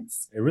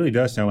experience. It really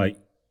does sound like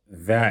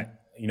that.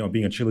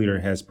 Being a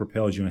cheerleader has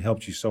propelled you and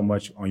helped you so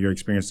much on your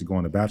experience to go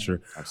on The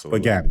Bachelor. Absolutely.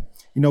 But Gabby,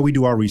 we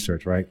do our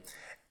research, right?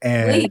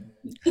 And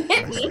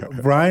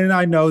Brian and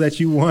I know that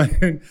you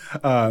won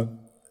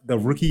the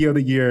Rookie of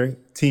the Year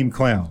Team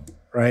Clown,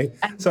 right?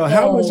 So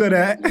how much of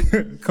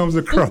that comes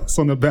across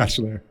on The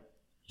Bachelor?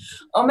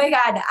 Oh my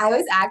God, I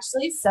was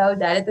actually so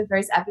dead at the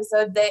first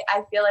episode.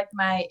 I feel like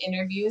my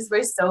interviews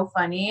were so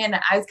funny, and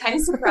I was kind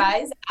of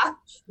surprised.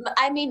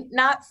 I mean,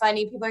 not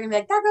funny. People are gonna be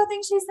like, that girl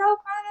thinks she's so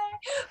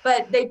funny.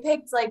 But they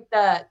picked like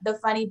the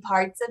funny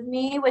parts of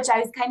me, which I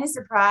was kind of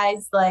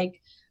surprised. Like,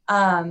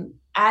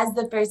 as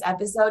the first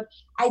episode,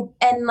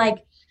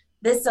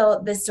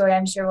 this story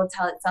I'm sure will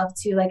tell itself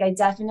too. Like I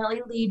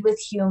definitely lead with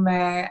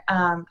humor.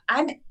 I'm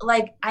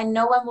like, I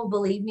no one will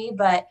believe me,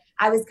 but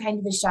I was kind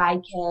of a shy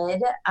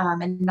kid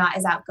and not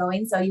as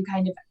outgoing. So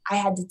I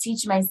had to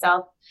teach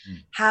myself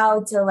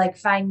how to like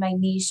find my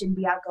niche and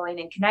be outgoing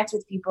and connect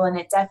with people. And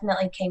it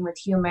definitely came with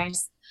humor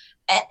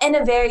in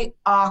a very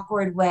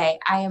awkward way.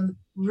 I am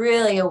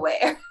really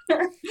aware,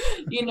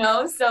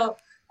 so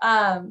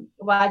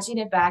watching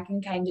it back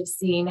and kind of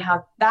seeing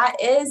how that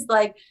is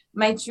like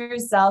my true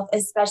self,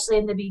 especially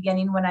in the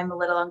beginning when I'm a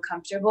little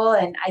uncomfortable,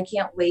 and I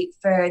can't wait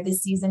for the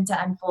season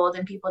to unfold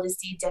and people to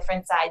see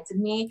different sides of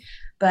me.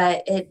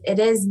 But it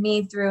is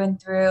me through and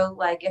through.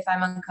 Like if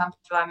I'm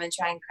uncomfortable, I'm gonna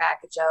try and crack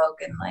a joke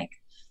and like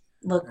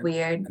look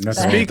weird.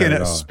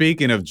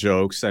 Speaking of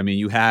jokes, I mean,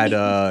 you had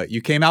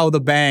you came out with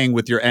a bang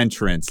with your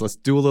entrance. Let's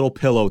do a little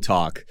pillow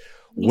talk.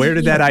 Where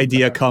did that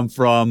idea come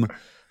from?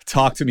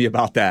 Talk to me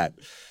about that.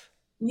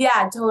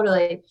 Yeah,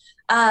 totally.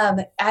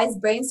 I was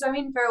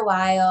brainstorming for a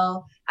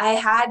while. I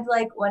had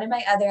like one of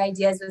my other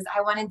ideas was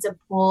I wanted to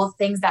pull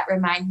things that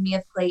remind me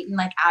of Clayton,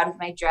 like out of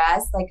my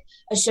dress, like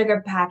a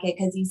sugar packet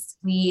because he's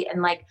sweet,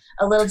 and like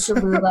a little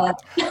Cholula.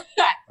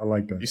 I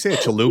like that. You say a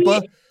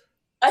chalupa?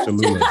 A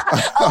little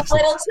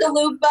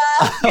chalupa.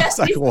 I was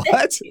like,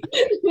 what?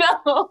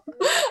 No,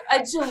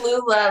 a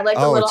Cholula, like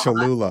a little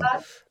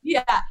Cholula.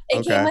 Yeah,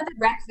 it came with a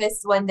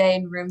breakfast one day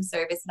in room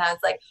service, and I was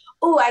like,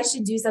 oh, I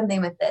should do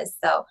something with this.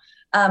 So,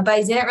 but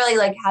I didn't really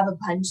like have a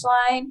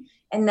punchline.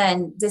 And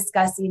then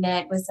discussing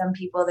it with some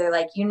people, they're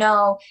like,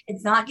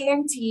 it's not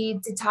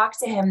guaranteed to talk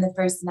to him the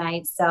first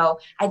night. So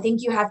I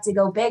think you have to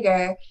go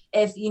bigger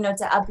if,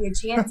 to up your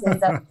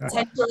chances of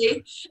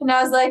potentially. And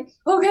I was like,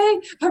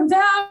 okay, I'm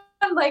down.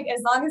 Like,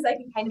 as long as I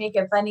can kind of make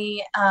it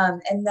funny.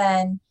 And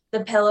then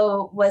the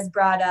pillow was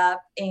brought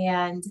up,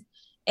 and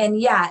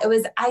yeah, it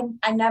was,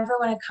 I never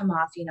want to come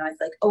off, as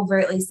like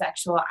overtly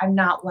sexual. I'm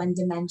not one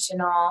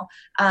dimensional.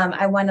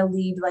 I want to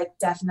lead like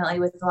definitely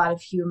with a lot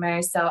of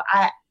humor. So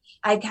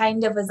I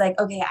kind of was like,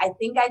 okay, I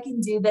think I can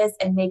do this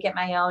and make it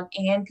my own,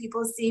 and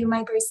people see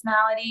my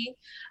personality,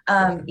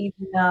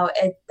 even though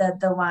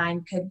the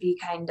line could be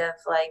kind of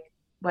like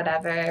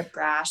whatever,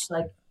 brash,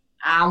 like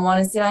I don't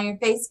want to sit on your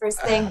face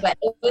first thing, but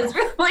it was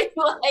really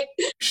like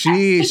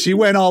she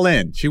went all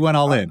in. She went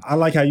all in. I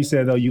like how you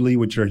said though you lead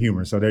with your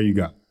humor, so there you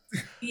go.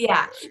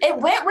 Yeah, it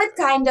went with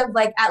kind of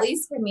like, at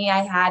least for me, I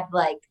had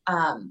like,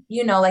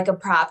 like a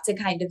prop to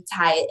kind of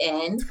tie it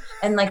in,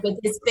 and like with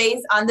his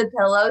face on the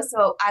pillow.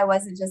 So I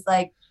wasn't just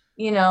like,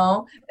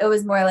 it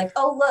was more like,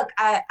 oh, look,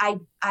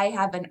 I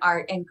have an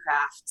art and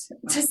craft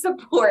to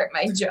support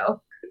my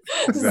joke.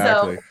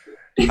 Exactly.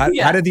 So,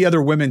 how did the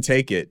other women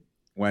take it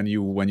when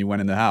you went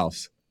in the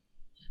house?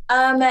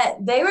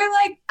 They were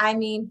like,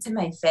 to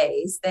my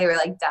face, they were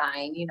like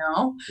dying,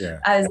 Yeah.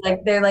 I was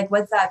like, they're like,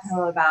 what's that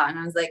pillow about? And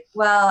I was like,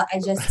 well, I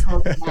just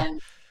told them.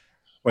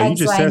 Well, you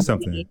just said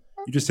something.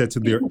 You just said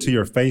to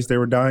your face they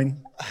were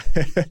dying?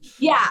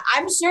 Yeah,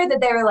 I'm sure that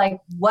they were like,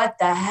 what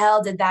the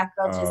hell did that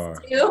girl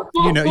just do?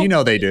 You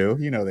know they do.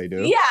 You know they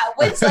do. Yeah,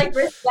 which like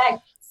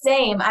respect.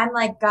 Same. I'm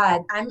like,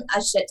 God, I'm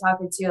a shit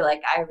talker too.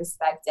 Like I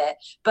respect it.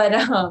 But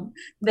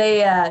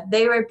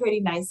they were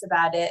pretty nice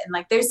about it. And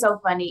like they're so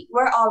funny.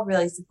 We're all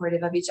really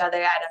supportive of each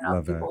other. I don't know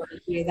if people want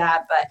to hear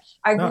that, but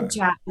our group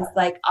chat was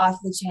like off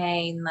the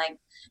chain. Like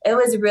it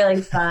was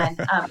really fun.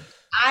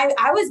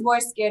 I was more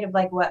scared of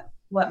like what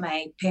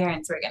my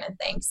parents were gonna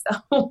think.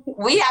 So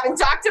we haven't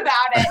talked about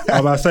it. I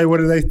was about to say, what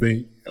do they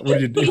think? What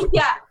did you do?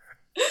 Yeah.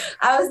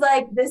 I was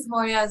like, this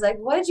morning, I was like,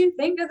 what did you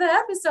think of the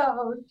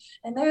episode?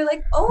 And they were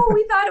like, oh,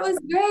 we thought it was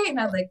great.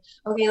 And I was like,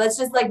 okay, let's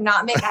just like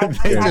not make eye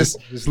contact.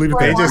 just leave it.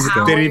 They just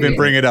didn't even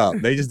bring it up.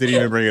 They just didn't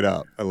even bring it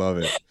up. I love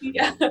it.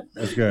 Yeah.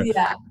 That's good.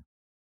 Yeah.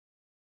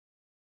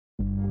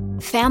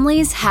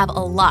 Families have a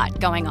lot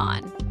going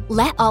on.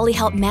 Let Ollie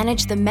help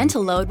manage the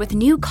mental load with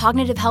new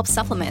cognitive help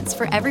supplements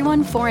for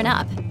everyone 4 and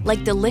up,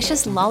 like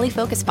delicious Lolly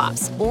Focus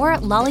Pops or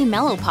Lolly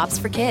Mellow Pops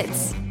for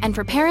kids. And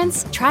for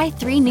parents, try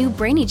 3 new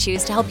Brainy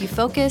Chews to help you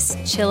focus,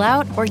 chill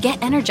out, or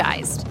get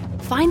energized.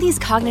 Find these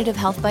cognitive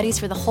health buddies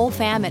for the whole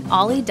fam at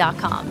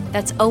ollie.com.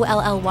 That's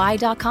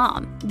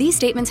OLLY.com. These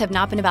statements have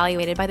not been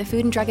evaluated by the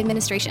Food and Drug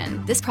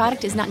Administration. This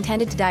product is not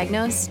intended to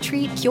diagnose,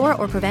 treat, cure,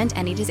 or prevent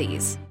any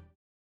disease.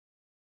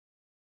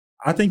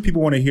 I think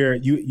people want to hear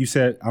you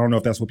said, I don't know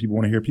if that's what people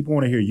want to hear. People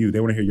want to hear you.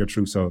 They want to hear your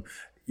truth. So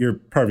you're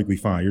perfectly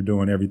fine. You're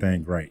doing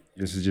everything right.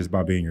 This is just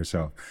about being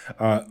yourself.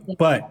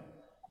 But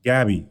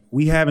Gabby,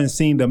 we haven't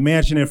seen the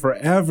mansion in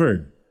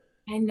forever.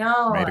 I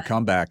know. Made a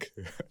comeback.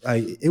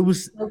 Like it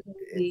was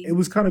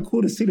kind of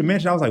cool to see the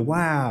mansion. I was like,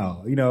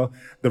 wow.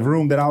 The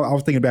room that I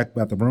was thinking back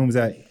about the rooms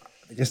that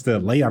just the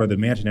layout of the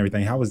mansion and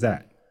everything. How was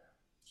that?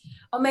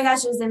 Oh my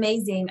gosh, it was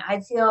amazing. I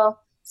feel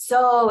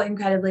so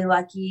incredibly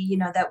lucky,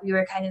 that we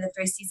were kind of the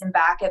first season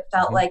back. It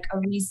felt like a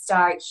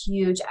restart,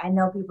 huge. I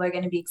know people are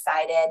going to be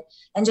excited,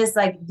 and just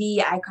like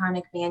the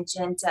iconic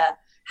mansion to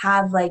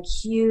have like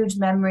huge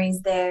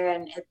memories there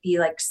and it be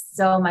like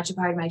so much a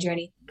part of my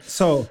journey.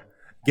 So,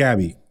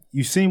 Gabby,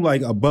 you seem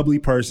like a bubbly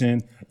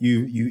person.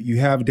 You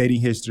have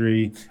dating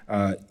history.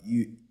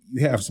 You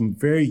have some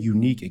very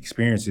unique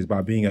experiences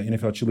by being an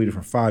NFL cheerleader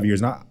for 5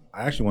 years. And I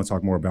actually want to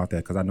talk more about that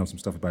because I know some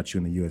stuff about you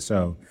in the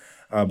USO.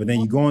 But then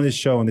you go on this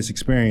show and this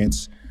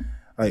experience,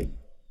 like,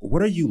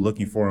 what are you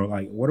looking for?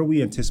 Like, what are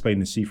we anticipating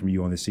to see from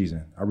you on this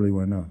season? I really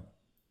want to know.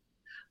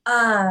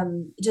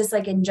 Just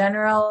like in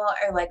general,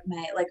 or like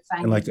my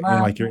finding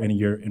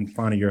and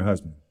finding your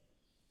husband.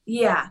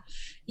 Yeah.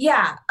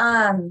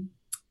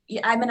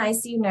 I'm an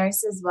ICU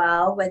nurse as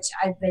well, which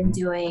I've been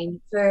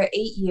doing for 8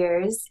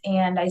 years,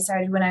 and I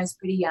started when I was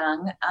pretty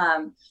young.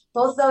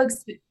 Both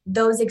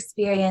those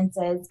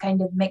experiences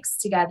kind of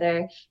mixed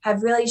together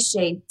have really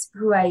shaped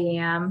who I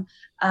am,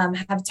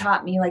 have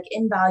taught me like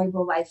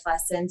invaluable life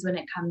lessons when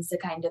it comes to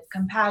kind of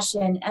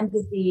compassion,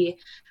 empathy.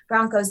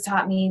 Broncos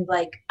taught me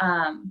like,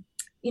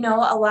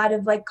 a lot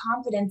of like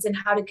confidence in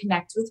how to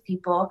connect with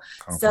people.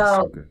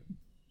 So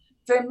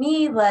for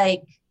me,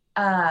 like,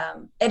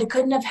 it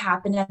couldn't have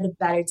happened at a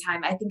better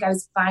time. I think I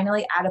was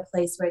finally at a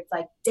place where it's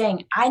like,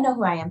 dang, I know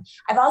who I am.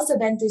 I've also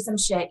been through some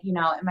shit, in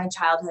my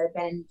childhood. I've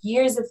been in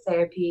years of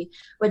therapy,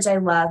 which I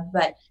love,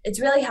 but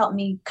it's really helped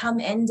me come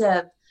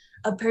into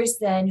a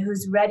person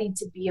who's ready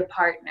to be a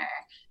partner.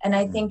 And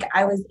I think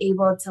I was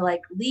able to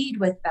like lead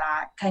with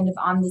that kind of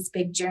on this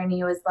big journey.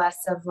 It was less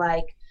of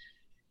like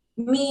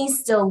me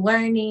still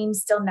learning,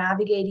 still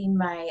navigating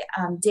my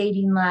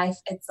dating life.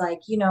 It's like,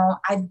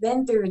 I've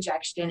been through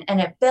rejection and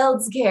it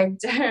builds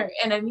character,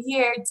 and I'm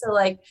here to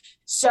like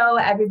show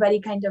everybody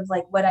kind of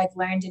like what I've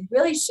learned and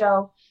really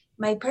show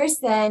my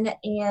person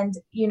and,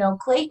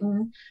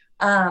 Clayton,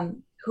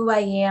 who I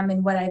am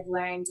and what I've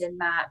learned, in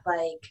that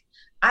like,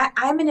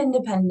 I'm an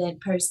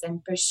independent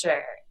person for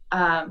sure.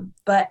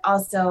 But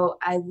also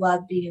I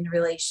love being in a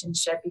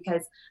relationship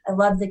because I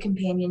love the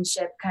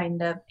companionship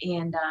kind of,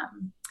 and,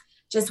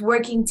 just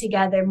working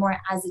together more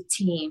as a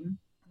team,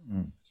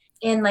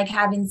 and like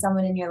having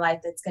someone in your life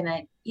that's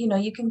gonna,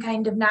 you can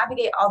kind of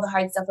navigate all the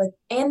hard stuff with,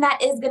 and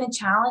that is gonna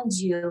challenge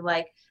you.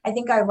 Like, I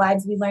think our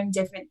lives, we learn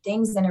different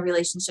things in a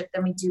relationship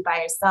than we do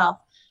by yourself.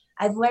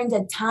 I've learned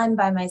a ton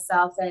by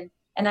myself,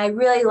 and I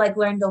really like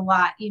learned a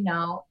lot,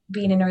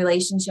 being in a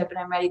relationship, and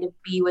I'm ready to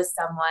be with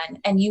someone,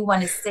 and you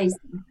want to say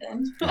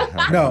something.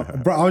 No,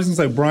 bro, I was gonna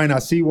say, Brian, I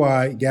see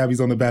why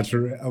Gabby's on The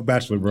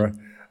Bachelor, bro.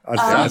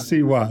 I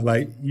see why.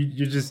 Like,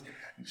 you're just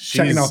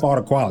checking off all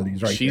the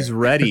qualities, right? She's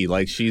ready.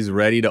 Like, she's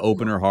ready to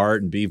open her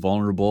heart and be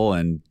vulnerable.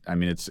 And I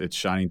mean, it's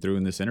shining through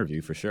in this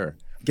interview for sure.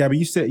 Gabby,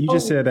 you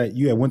just said that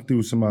you had went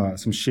through some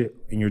shit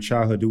in your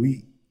childhood. Do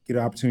we get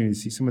an opportunity to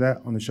see some of that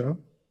on the show?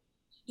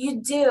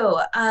 You do.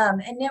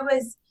 And it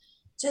was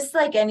just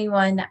like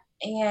anyone,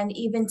 and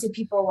even to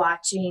people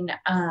watching,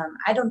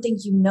 I don't think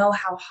you know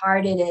how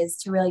hard it is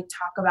to really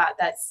talk about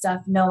that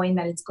stuff, knowing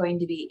that it's going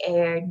to be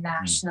aired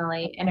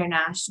nationally,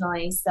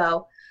 internationally.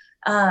 So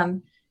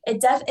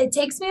it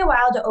takes me a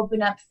while to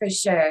open up for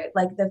sure.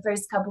 Like the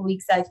first couple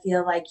weeks, I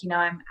feel like,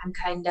 I'm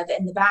kind of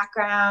in the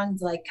background,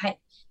 like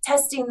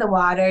testing the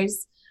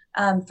waters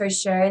for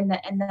sure. And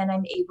then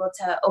I'm able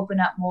to open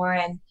up more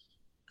and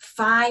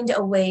find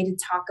a way to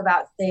talk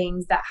about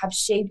things that have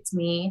shaped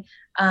me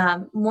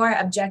more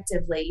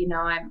objectively.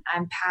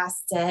 I'm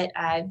past it.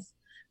 I've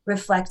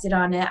reflected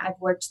on it. I've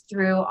worked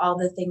through all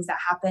the things that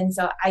happened.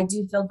 So I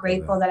do feel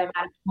grateful that I'm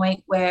at a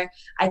point where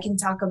I can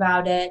talk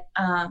about it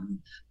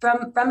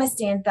from a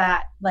stance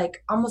that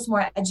like almost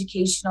more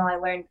educational.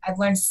 I've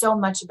learned so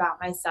much about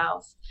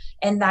myself,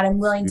 and that I'm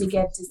willing to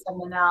give to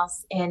someone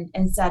else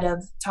instead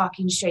of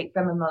talking straight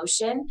from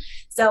emotion.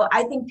 So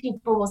I think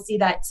people will see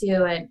that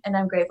too. And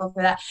I'm grateful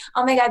for that.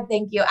 Oh my God,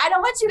 thank you. I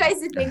don't want you guys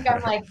to think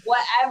I'm like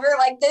whatever,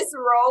 like this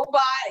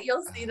robot.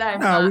 You'll see that.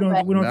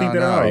 We don't think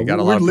that at all. You got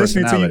a lot of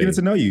listening to you, personality. getting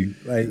to know you.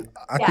 Like,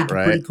 I think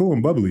you're pretty cool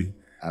and bubbly.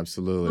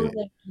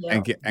 Absolutely.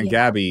 And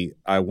Gabby,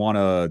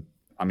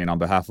 on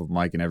behalf of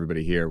Mike and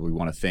everybody here, we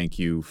want to thank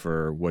you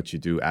for what you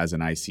do as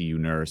an ICU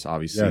nurse.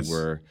 Obviously,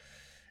 we're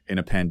in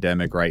a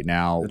pandemic right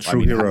now.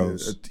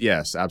 Heroes.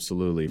 Yes,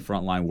 absolutely.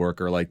 Frontline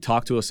worker. Like,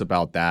 talk to us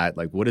about that.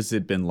 Like, what has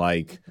it been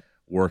like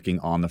working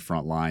on the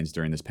front lines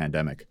during this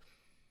pandemic?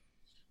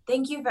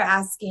 Thank you for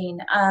asking.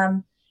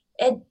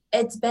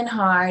 It's been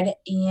hard,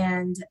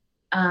 and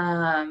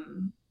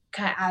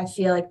I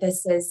feel like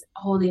this is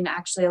holding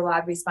actually a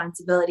lot of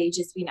responsibility,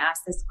 just being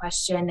asked this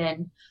question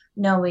and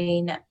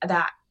knowing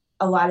that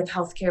a lot of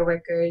healthcare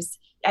workers,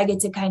 I get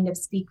to kind of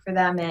speak for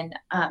them and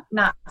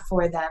not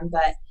for them,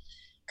 but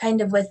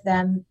kind of with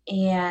them.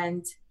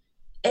 And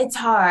it's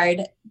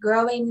hard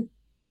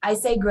I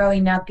say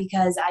growing up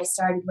because I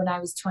started when I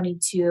was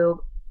 22.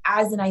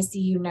 As an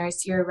ICU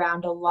nurse, you're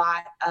around a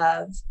lot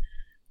of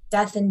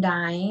death and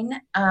dying,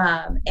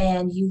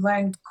 and you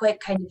learn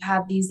quick kind of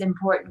have these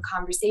important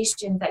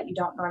conversations that you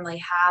don't normally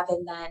have.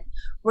 And then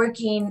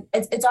working,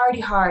 it's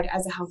already hard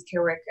as a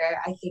healthcare worker,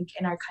 I think,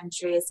 in our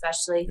country,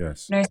 especially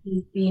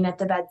nurses being at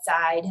the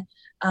bedside,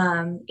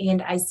 and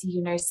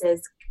ICU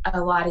nurses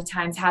a lot of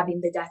times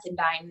having the death and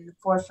dying in the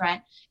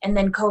forefront, and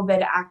then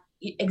COVID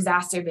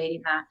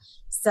exacerbating that.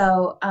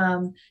 So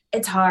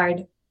it's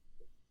hard.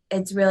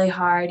 It's really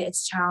hard.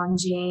 It's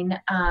challenging.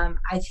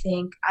 I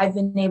think I've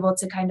been able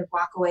to kind of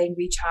walk away and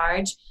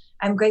recharge.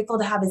 I'm grateful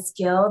to have a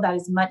skill that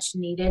is much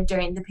needed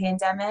during the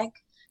pandemic.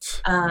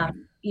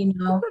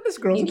 This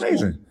girl's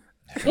amazing.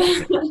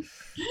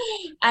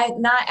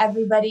 Not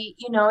everybody,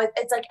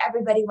 it's like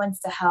everybody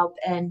wants to help,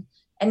 and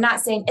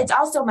not saying it's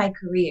also my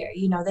career.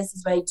 This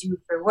is what I do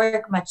for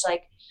work, much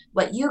like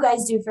what you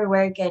guys do for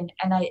work. And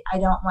I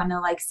don't want to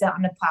like sit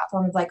on a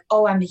platform of like,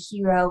 oh, I'm a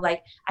hero.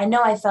 Like, I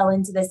know I fell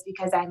into this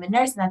because I'm a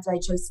nurse and that's what I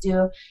chose to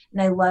do.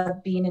 And I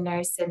love being a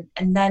nurse.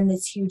 And then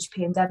this huge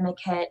pandemic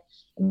hit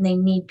and they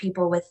need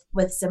people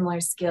with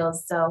similar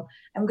skills. So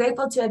I'm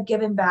grateful to have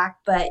given back,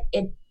 but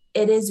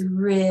it is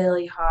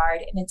really hard.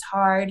 And it's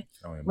hard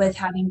with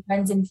having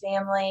friends and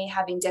family,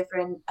 having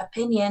different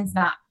opinions,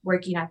 not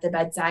working at the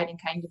bedside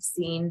and kind of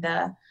seeing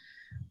the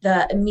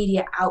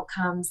immediate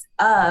outcomes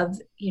of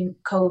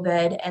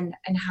COVID and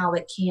how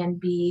it can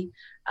be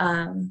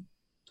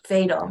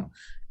fatal.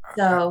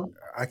 So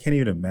I can't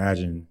even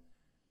imagine,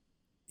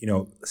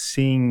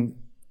 seeing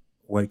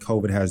what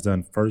COVID has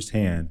done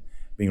firsthand,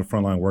 being a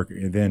frontline worker,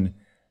 and then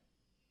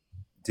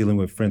dealing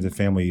with friends and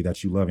family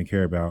that you love and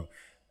care about,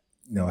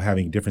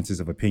 having differences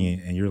of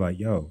opinion, and you're like,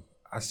 yo,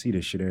 I see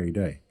this shit every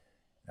day.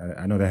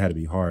 I know that had to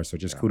be hard. So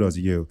just kudos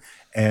to you.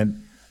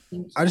 And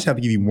I just have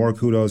to give you more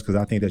kudos because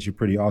I think that you're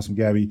pretty awesome,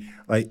 Gabby.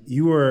 Like,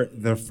 you were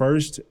the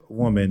first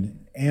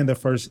woman and the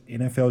first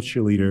NFL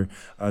cheerleader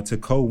to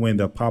co-win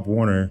the Pop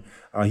Warner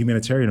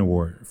Humanitarian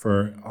Award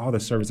for all the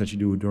service that you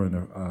do during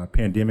the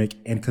pandemic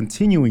and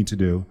continuing to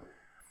do,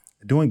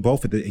 doing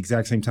both at the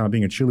exact same time,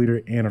 being a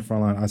cheerleader and a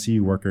frontline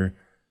ICU worker.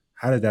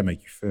 How did that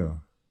make you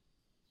feel?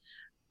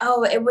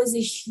 Oh, it was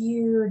a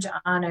huge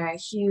honor,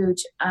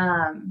 huge.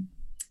 I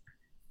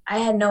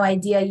had no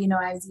idea, I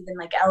was even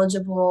like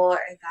eligible, or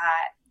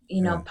that,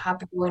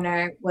 Pop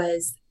Warner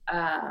was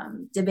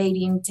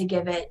debating to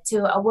give it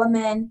to a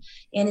woman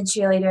and a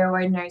cheerleader or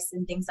a nurse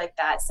and things like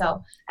that.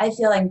 So I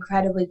feel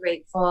incredibly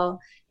grateful.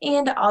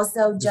 And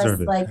also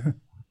just like,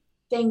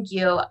 thank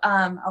you.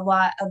 A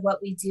lot of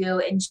what we do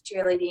in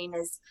cheerleading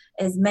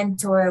is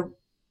mentor,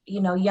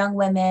 young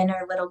women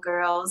or little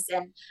girls.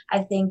 And I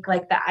think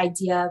like the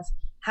idea of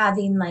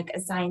having like a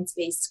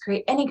science-based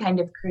any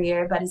kind of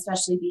career, but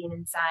especially being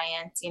in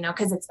science,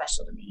 because it's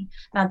special to me.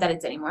 Not that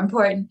it's any more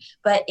important,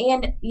 but,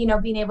 and,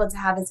 being able to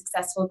have a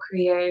successful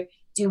career,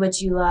 do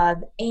what you love,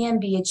 and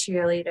be a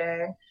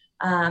cheerleader,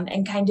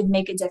 and kind of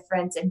make a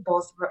difference in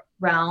both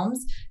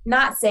realms.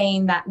 Not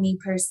saying that me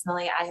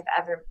personally, I have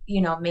ever,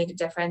 made a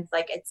difference.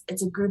 Like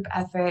it's a group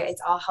effort.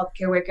 It's all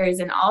healthcare workers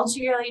and all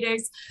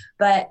cheerleaders,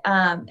 but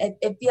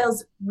it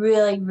feels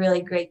really,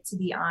 really great to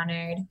be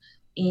honored.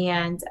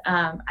 And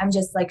I'm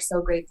just like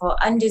so grateful,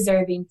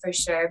 undeserving for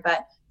sure,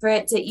 but for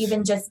it to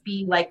even just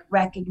be like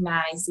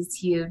recognized is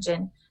huge.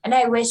 And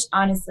I wish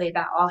honestly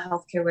that all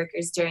healthcare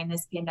workers during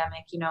this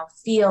pandemic,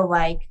 feel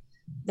like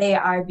they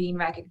are being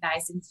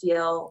recognized and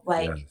feel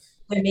like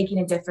they're making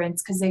a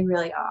difference, because they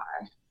really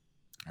are.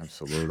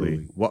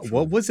 Absolutely.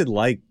 What was it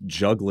like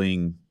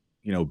juggling,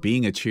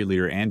 being a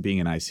cheerleader and being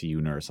an ICU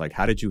nurse? Like,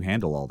 how did you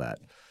handle all that?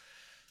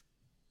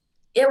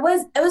 It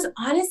was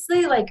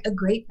honestly like a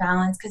great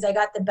balance, because I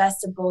got the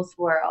best of both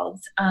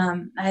worlds.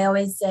 I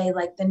always say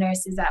like the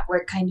nurses at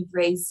work kind of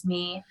raised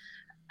me.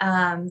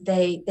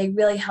 They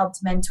really helped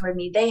mentor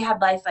me. They had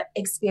life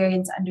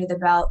experience under the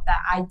belt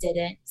that I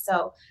didn't.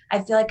 So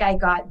I feel like I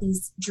got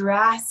these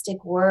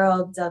drastic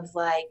worlds of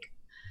like,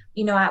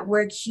 at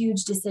work,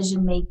 huge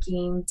decision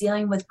making,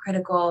 dealing with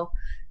critical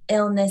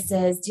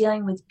illnesses,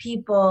 dealing with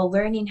people,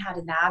 learning how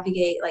to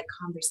navigate like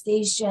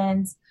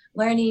conversations,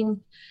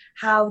 learning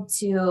how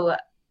to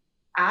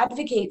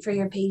advocate for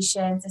your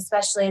patients,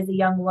 especially as a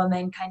young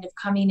woman, kind of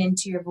coming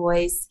into your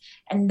voice.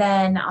 And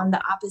then on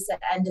the opposite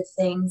end of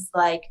things,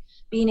 like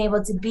being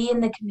able to be in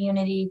the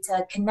community,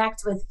 to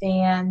connect with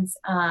fans,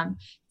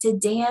 to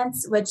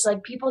dance, which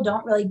like people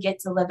don't really get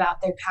to live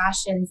out their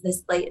passions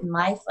this late in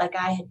life like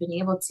I had been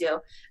able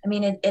to. I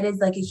mean, it is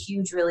like a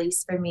huge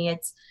release for me.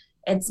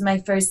 It's my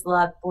first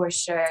love for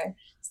sure.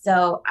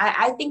 So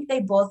I think they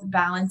both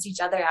balanced each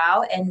other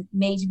out and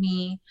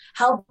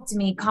helped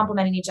me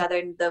complementing each other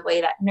in the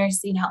way that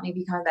nursing helped me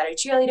become a better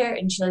cheerleader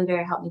and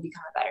cheerleader helped me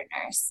become a better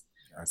nurse.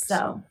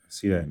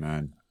 See that,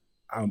 man.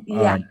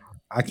 Yeah.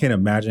 I can't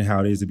imagine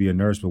how it is to be a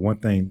nurse, but one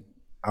thing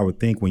I would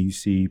think when you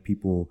see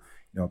people,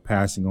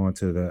 passing on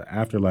to the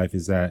afterlife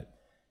is that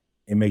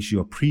it makes you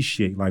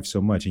appreciate life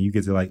so much, and you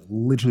get to like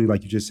literally,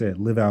 like you just said,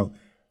 live out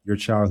your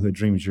childhood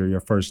dreams, your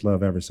first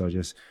love ever. So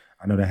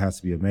I know that has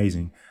to be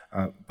amazing.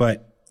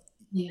 But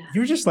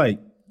you're just like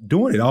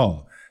doing it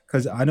all,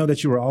 because I know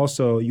that you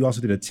also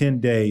did a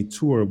 10-day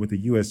tour with the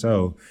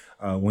USO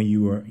when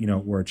you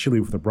were a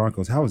cheerleader with the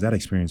Broncos. How was that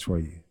experience for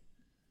you?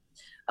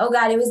 Oh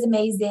God, it was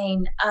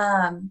amazing.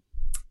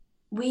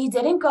 We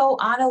didn't go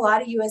on a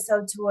lot of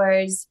USO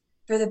tours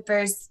for the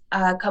first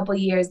couple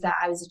years that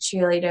I was a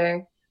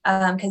cheerleader,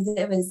 because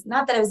it was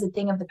not that it was a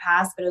thing of the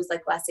past, but it was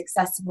like less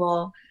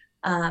accessible,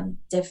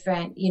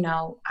 different,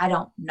 I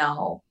don't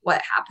know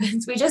what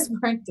happens. We just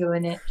weren't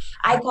doing it.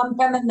 I come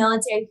from a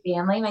military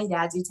family. My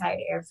dad's retired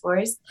Air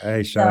Force.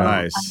 Hey, shout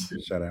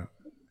out.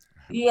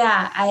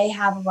 Yeah, I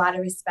have a lot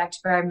of respect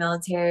for our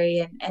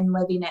military and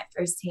living it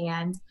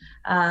firsthand.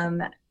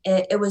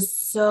 It was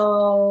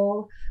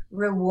so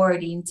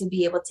rewarding to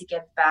be able to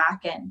give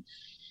back, and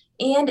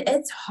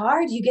it's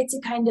hard. You get to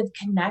kind of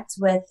connect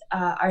with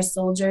our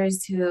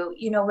soldiers who,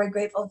 we're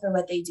grateful for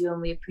what they do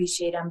and we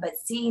appreciate them, but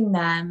seeing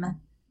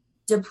them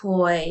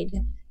deployed,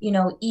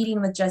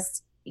 eating with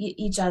just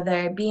each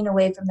other, being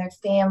away from their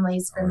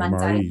families for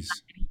months at a time.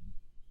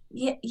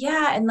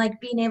 Yeah, and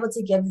like being able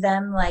to give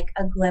them like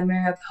a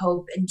glimmer of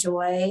hope and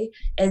joy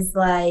is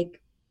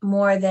like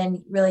more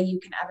than really you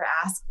can ever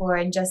ask for.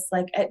 And just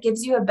like it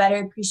gives you a better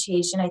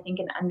appreciation, I think,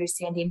 and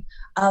understanding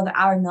of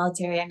our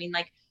military. I mean,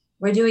 like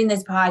we're doing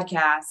this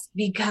podcast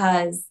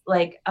because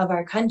like of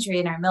our country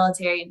and our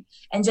military,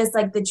 and just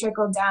like the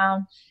trickle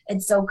down,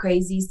 it's so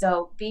crazy.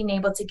 So being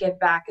able to give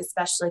back,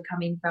 especially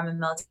coming from a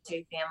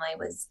military family,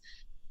 was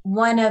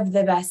one of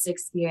the best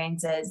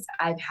experiences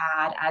I've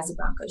had as a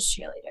Broncos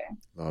cheerleader.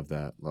 Love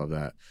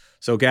that.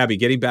 So Gabby,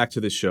 getting back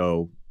to the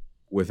show,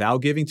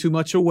 without giving too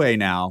much away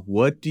now,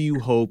 what do you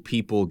hope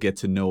people get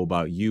to know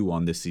about you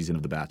on this season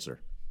of The Bachelor?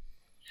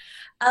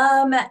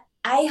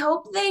 I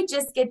hope they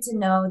just get to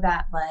know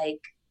that like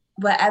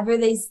whatever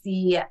they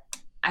see,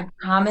 I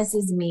promise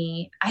is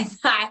me. I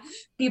thought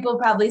people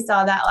probably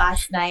saw that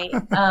last night.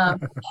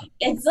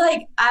 It's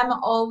like I'm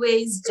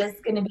always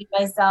just going to be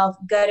myself,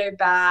 good or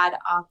bad,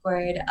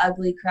 awkward,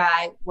 ugly,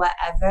 cry,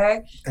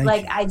 whatever.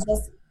 I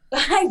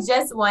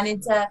just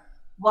wanted to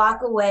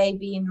walk away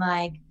being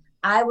like,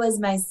 I was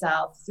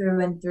myself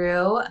through and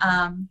through.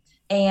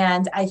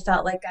 And I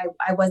felt like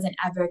I wasn't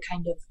ever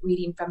kind of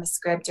reading from a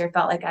script or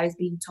felt like I was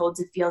being told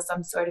to feel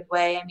some sort of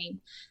way. I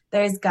mean,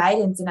 there's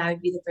guidance and I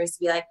would be the first to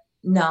be like,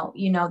 no,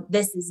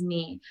 this is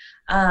me.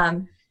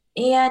 And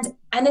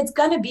it's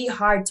going to be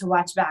hard to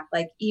watch back.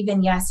 Like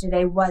even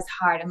yesterday was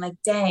hard. I'm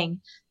like, dang,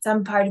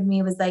 some part of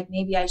me was like,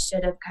 maybe I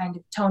should have kind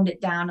of toned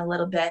it down a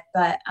little bit.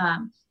 But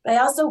I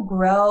also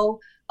grow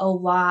a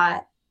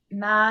lot,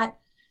 Matt.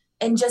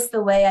 And just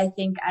the way I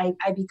think I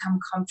become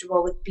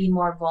comfortable with being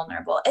more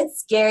vulnerable. It's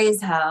scary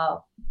as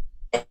hell.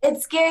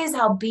 It's scary as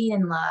hell being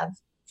in love,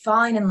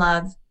 falling in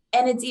love.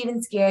 And it's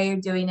even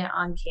scarier doing it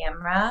on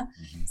camera.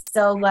 Mm-hmm.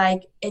 So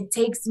like, it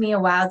takes me a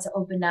while to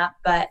open up,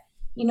 but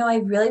I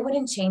really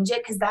wouldn't change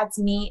it because that's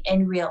me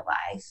in real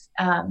life.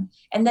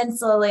 And then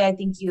slowly, I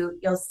think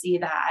you'll see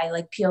that I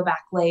like peel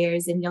back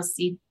layers and you'll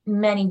see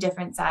many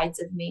different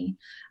sides of me.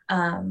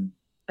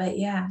 But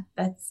yeah,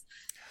 that's,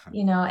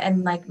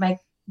 and like my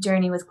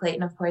journey with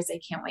Clayton, of course, I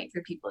can't wait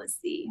for people to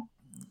see.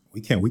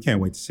 We can't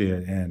wait to see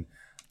it. And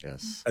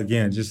yes,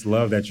 again, just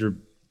love that you're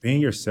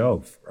being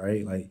yourself,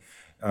 right? Like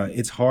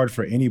it's hard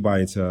for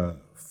anybody to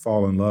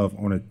fall in love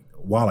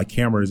while a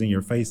camera is in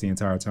your face the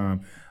entire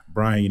time.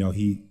 Brian,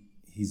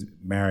 he's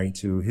married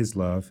to his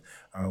love.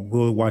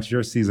 We'll watch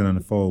your season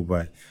unfold,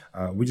 but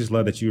we just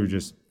love that you're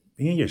just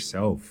being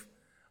yourself.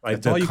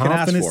 Like that's the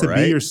confidence to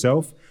right? be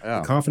yourself,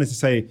 the confidence to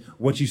say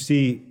what you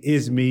see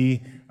is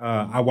me.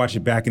 I watch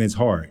it back and it's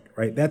hard,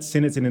 right? That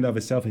sentence in and of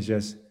itself is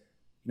just,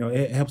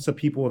 it helps the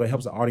people, that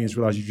helps the audience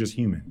realize you're just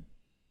human.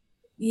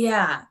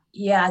 Yeah,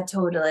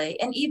 totally.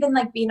 And even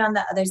like being on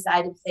the other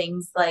side of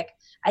things, like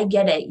I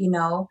get it,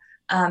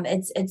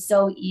 it's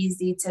so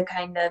easy to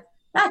kind of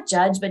not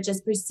judge, but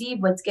just perceive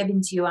what's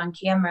given to you on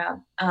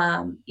camera.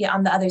 On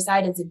the other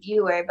side as a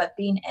viewer, but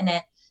being in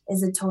it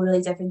is a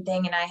totally different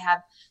thing. And I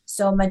have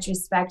so much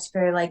respect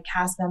for like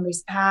cast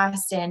members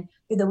past and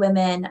for the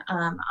women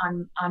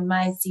on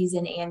my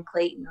season and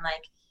Clayton.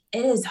 Like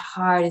it is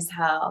hard as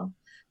hell,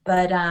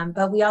 but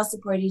we all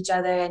support each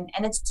other and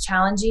it's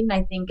challenging.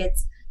 I think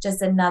it's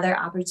just another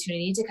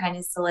opportunity to kind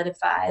of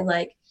solidify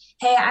like,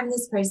 hey, I'm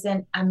this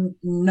person. I'm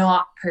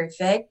not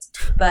perfect,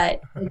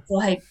 but it's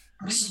like,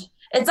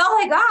 it's all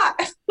I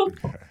got.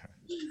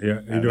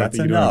 Yeah, that's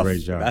you're enough. Doing a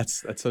great job.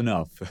 That's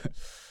enough.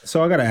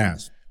 So I got to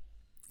ask,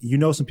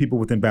 some people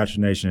within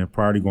Bachelor Nation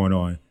prior to going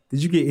on.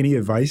 Did you get any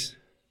advice?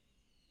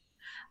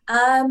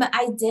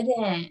 I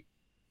didn't.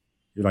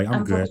 You're like,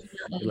 I'm good.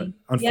 Like,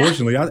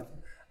 unfortunately, yeah.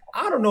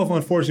 I don't know if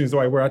unfortunately is the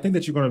right word. I think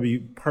that you're going to be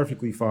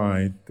perfectly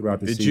fine throughout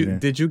the season.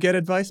 Did you get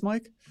advice,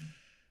 Mike?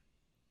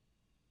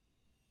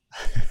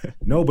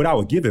 No, but I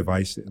would give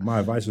advice. My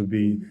advice would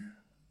be,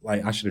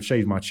 like, I should have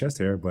shaved my chest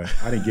hair, but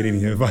I didn't get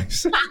any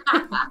advice.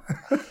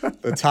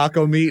 The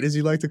taco meat, as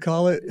you like to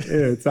call it?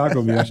 Yeah,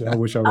 taco meat. I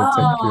wish I would have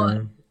taken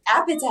care of.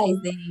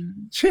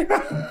 Appetizing.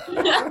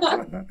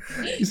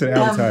 You said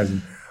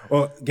appetizing.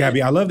 Well,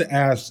 Gabby, I love to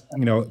ask,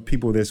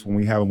 people this when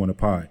we have them on the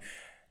pod.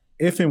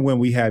 If and when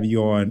we have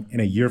you on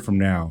in a year from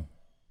now,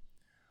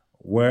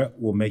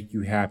 what will make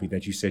you happy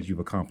that you said you've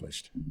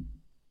accomplished?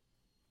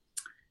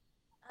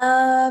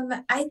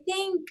 I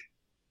think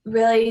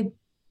really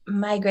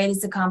my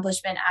greatest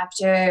accomplishment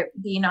after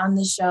being on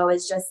the show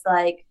is just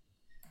like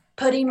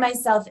putting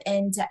myself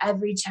into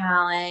every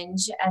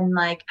challenge and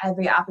like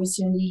every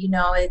opportunity.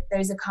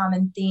 There's a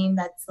common theme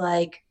that's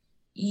like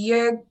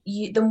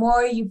the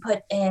more you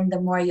put in,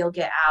 the more you'll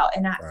get out.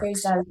 And at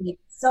first I was like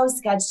so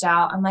sketched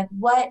out. I'm like,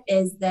 what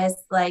is this?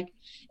 Like,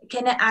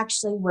 can it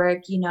actually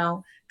work?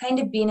 Kind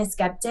of being a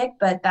skeptic,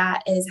 but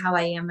that is how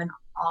I am in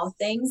all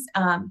things.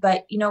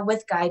 But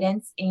with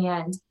guidance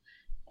and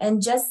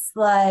just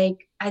like,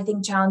 I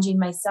think challenging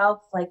myself,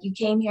 like you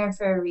came here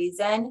for a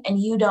reason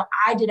and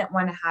I didn't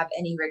want to have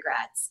any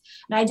regrets.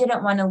 And I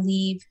didn't want to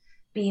leave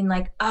being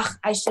like,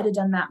 I should have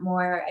done that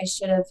more. I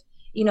should have,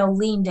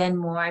 leaned in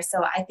more.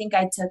 So I think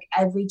I took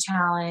every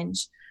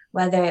challenge,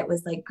 whether it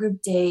was like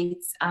group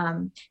dates,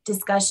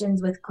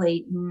 discussions with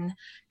Clayton,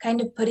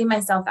 kind of putting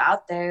myself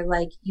out there.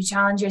 Like you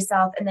challenge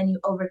yourself and then you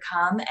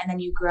overcome and then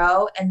you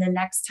grow. And the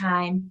next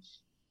time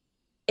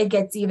it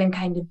gets even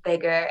kind of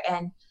bigger.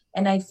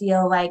 And I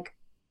feel like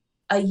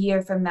a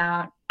year from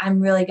now, I'm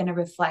really going to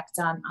reflect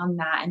on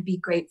that and be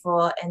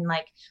grateful and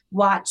like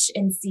watch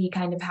and see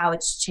kind of how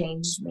it's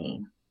changed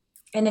me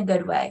in a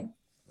good way.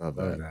 Love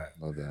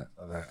that.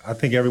 I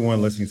think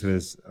everyone listening to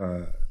this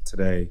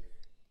today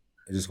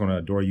is just going to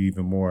adore you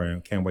even more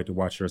and can't wait to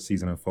watch your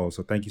season unfold.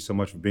 So thank you so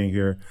much for being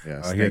here.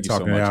 Yes, thank you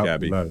so much,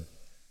 Gabby. Love it.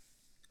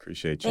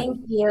 Appreciate you.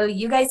 Thank you.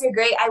 You guys are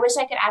great. I wish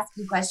I could ask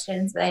you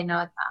questions, but I know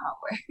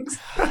it's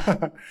not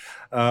how it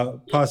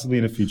works. Possibly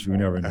in the future. We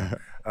never know.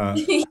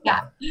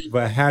 Yeah.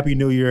 But Happy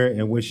New Year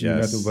and wish you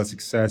nothing but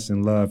success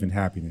and love and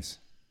happiness.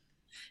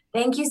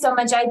 Thank you so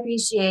much. I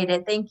appreciate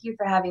it. Thank you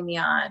for having me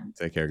on.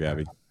 Take care,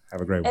 Gabby. Have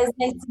a great one. It was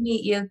nice to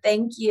meet you.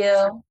 Thank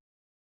you.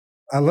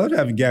 I loved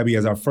having Gabby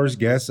as our first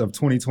guest of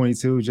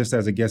 2022, just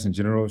as a guest in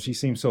general. She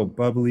seems so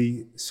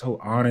bubbly, so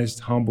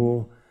honest,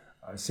 humble,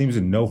 seems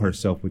to know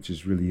herself, which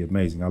is really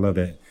amazing. I love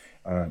that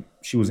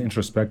she was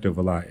introspective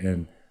a lot.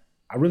 And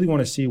I really want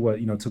to see what,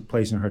 took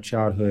place in her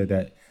childhood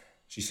that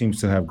she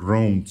seems to have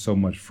grown so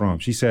much from.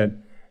 She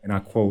said, and I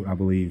quote, I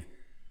believe,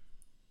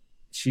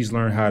 she's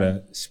learned how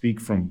to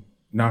speak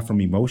not from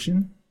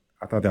emotion.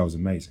 I thought that was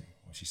amazing.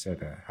 She said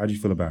that. How did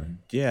you feel about it?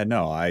 Yeah,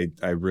 no, I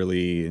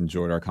really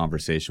enjoyed our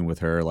conversation with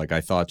her. Like, I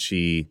thought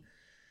she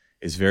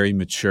is very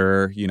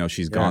mature.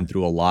 She's gone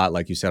through a lot.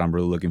 Like you said, I'm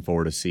really looking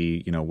forward to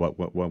see,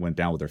 what went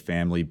down with her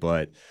family.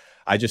 But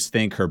I just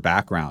think her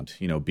background,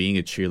 being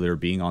a cheerleader,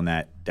 being on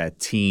that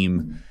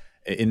team,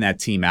 in that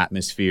team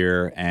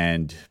atmosphere,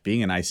 and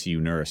being an ICU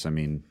nurse. I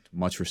mean,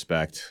 much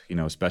respect,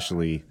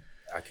 especially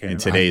in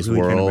today's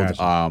world.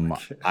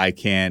 I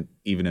can't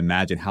even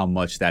imagine how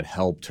much that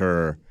helped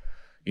her,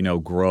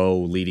 grow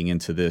leading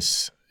into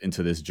this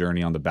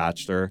journey on The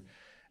Bachelor.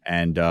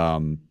 And,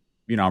 I'm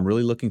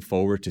really looking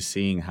forward to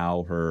seeing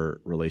how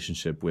her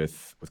relationship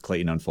with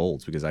Clayton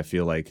unfolds, because I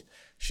feel like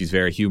she's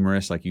very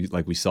humorous, like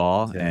we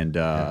saw.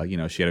 Yeah.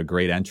 And, she had a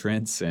great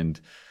entrance.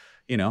 And,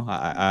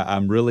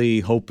 I'm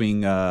really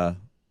hoping that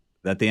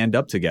they end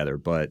up together.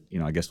 But,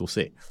 I guess we'll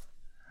see.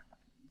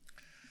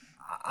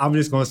 I'm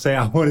just going to say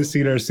I want to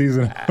see their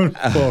season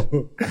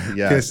unfold.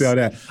 Yes. Can't say all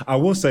that. I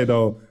will say,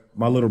 though,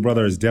 my little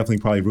brother is definitely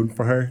probably rooting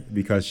for her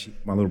because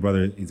my little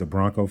brother is a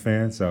Bronco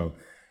fan. So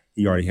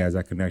he already has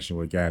that connection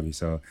with Gabby.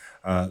 So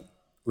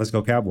let's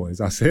go Cowboys.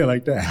 I'll say it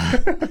like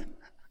that.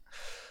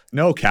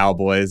 No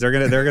Cowboys. They're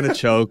gonna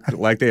choke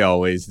like they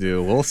always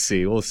do. We'll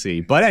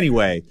see. But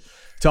anyway,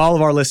 to all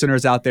of our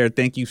listeners out there,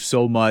 thank you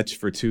so much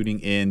for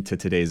tuning in to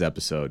today's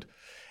episode.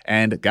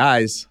 And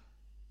guys,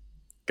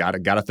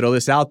 gotta throw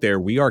this out there.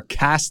 We are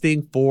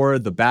casting for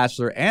The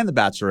Bachelor and The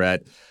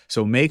Bachelorette.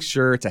 So make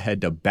sure to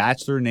head to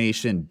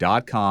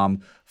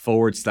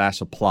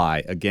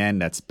bachelornation.com/apply. Again,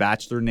 that's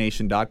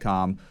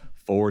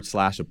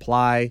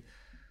bachelornation.com/apply. You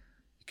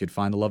could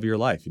find the love of your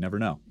life. You never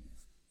know.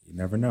 You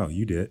never know.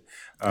 You did.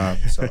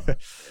 So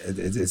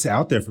it's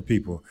out there for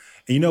people.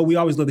 And, we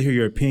always love to hear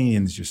your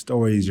opinions, your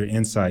stories, your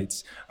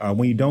insights.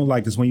 When you don't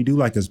like us, when you do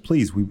like us,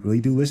 please, we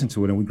really do listen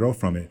to it and we grow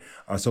from it.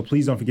 So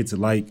please don't forget to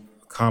like,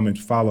 comment,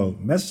 follow,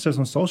 message us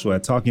on social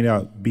at Talking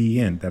Out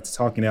BN. That's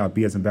Talking Out,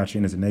 B as in Bachelor,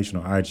 N as in Nation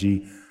on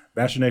IG,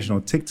 Bachelor Nation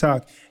on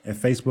TikTok and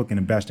Facebook, and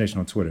then Bachelor Nation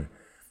on Twitter.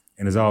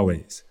 And as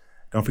always,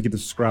 don't forget to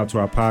subscribe to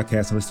our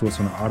podcast and listen to us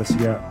on the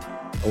Odyssey app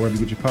or wherever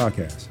you get your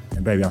podcasts.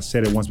 And baby, I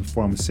said it once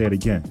before, I'm going to say it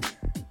again.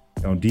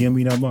 Don't DM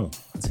me no more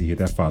until you hit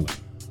that follow.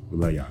 We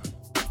love y'all.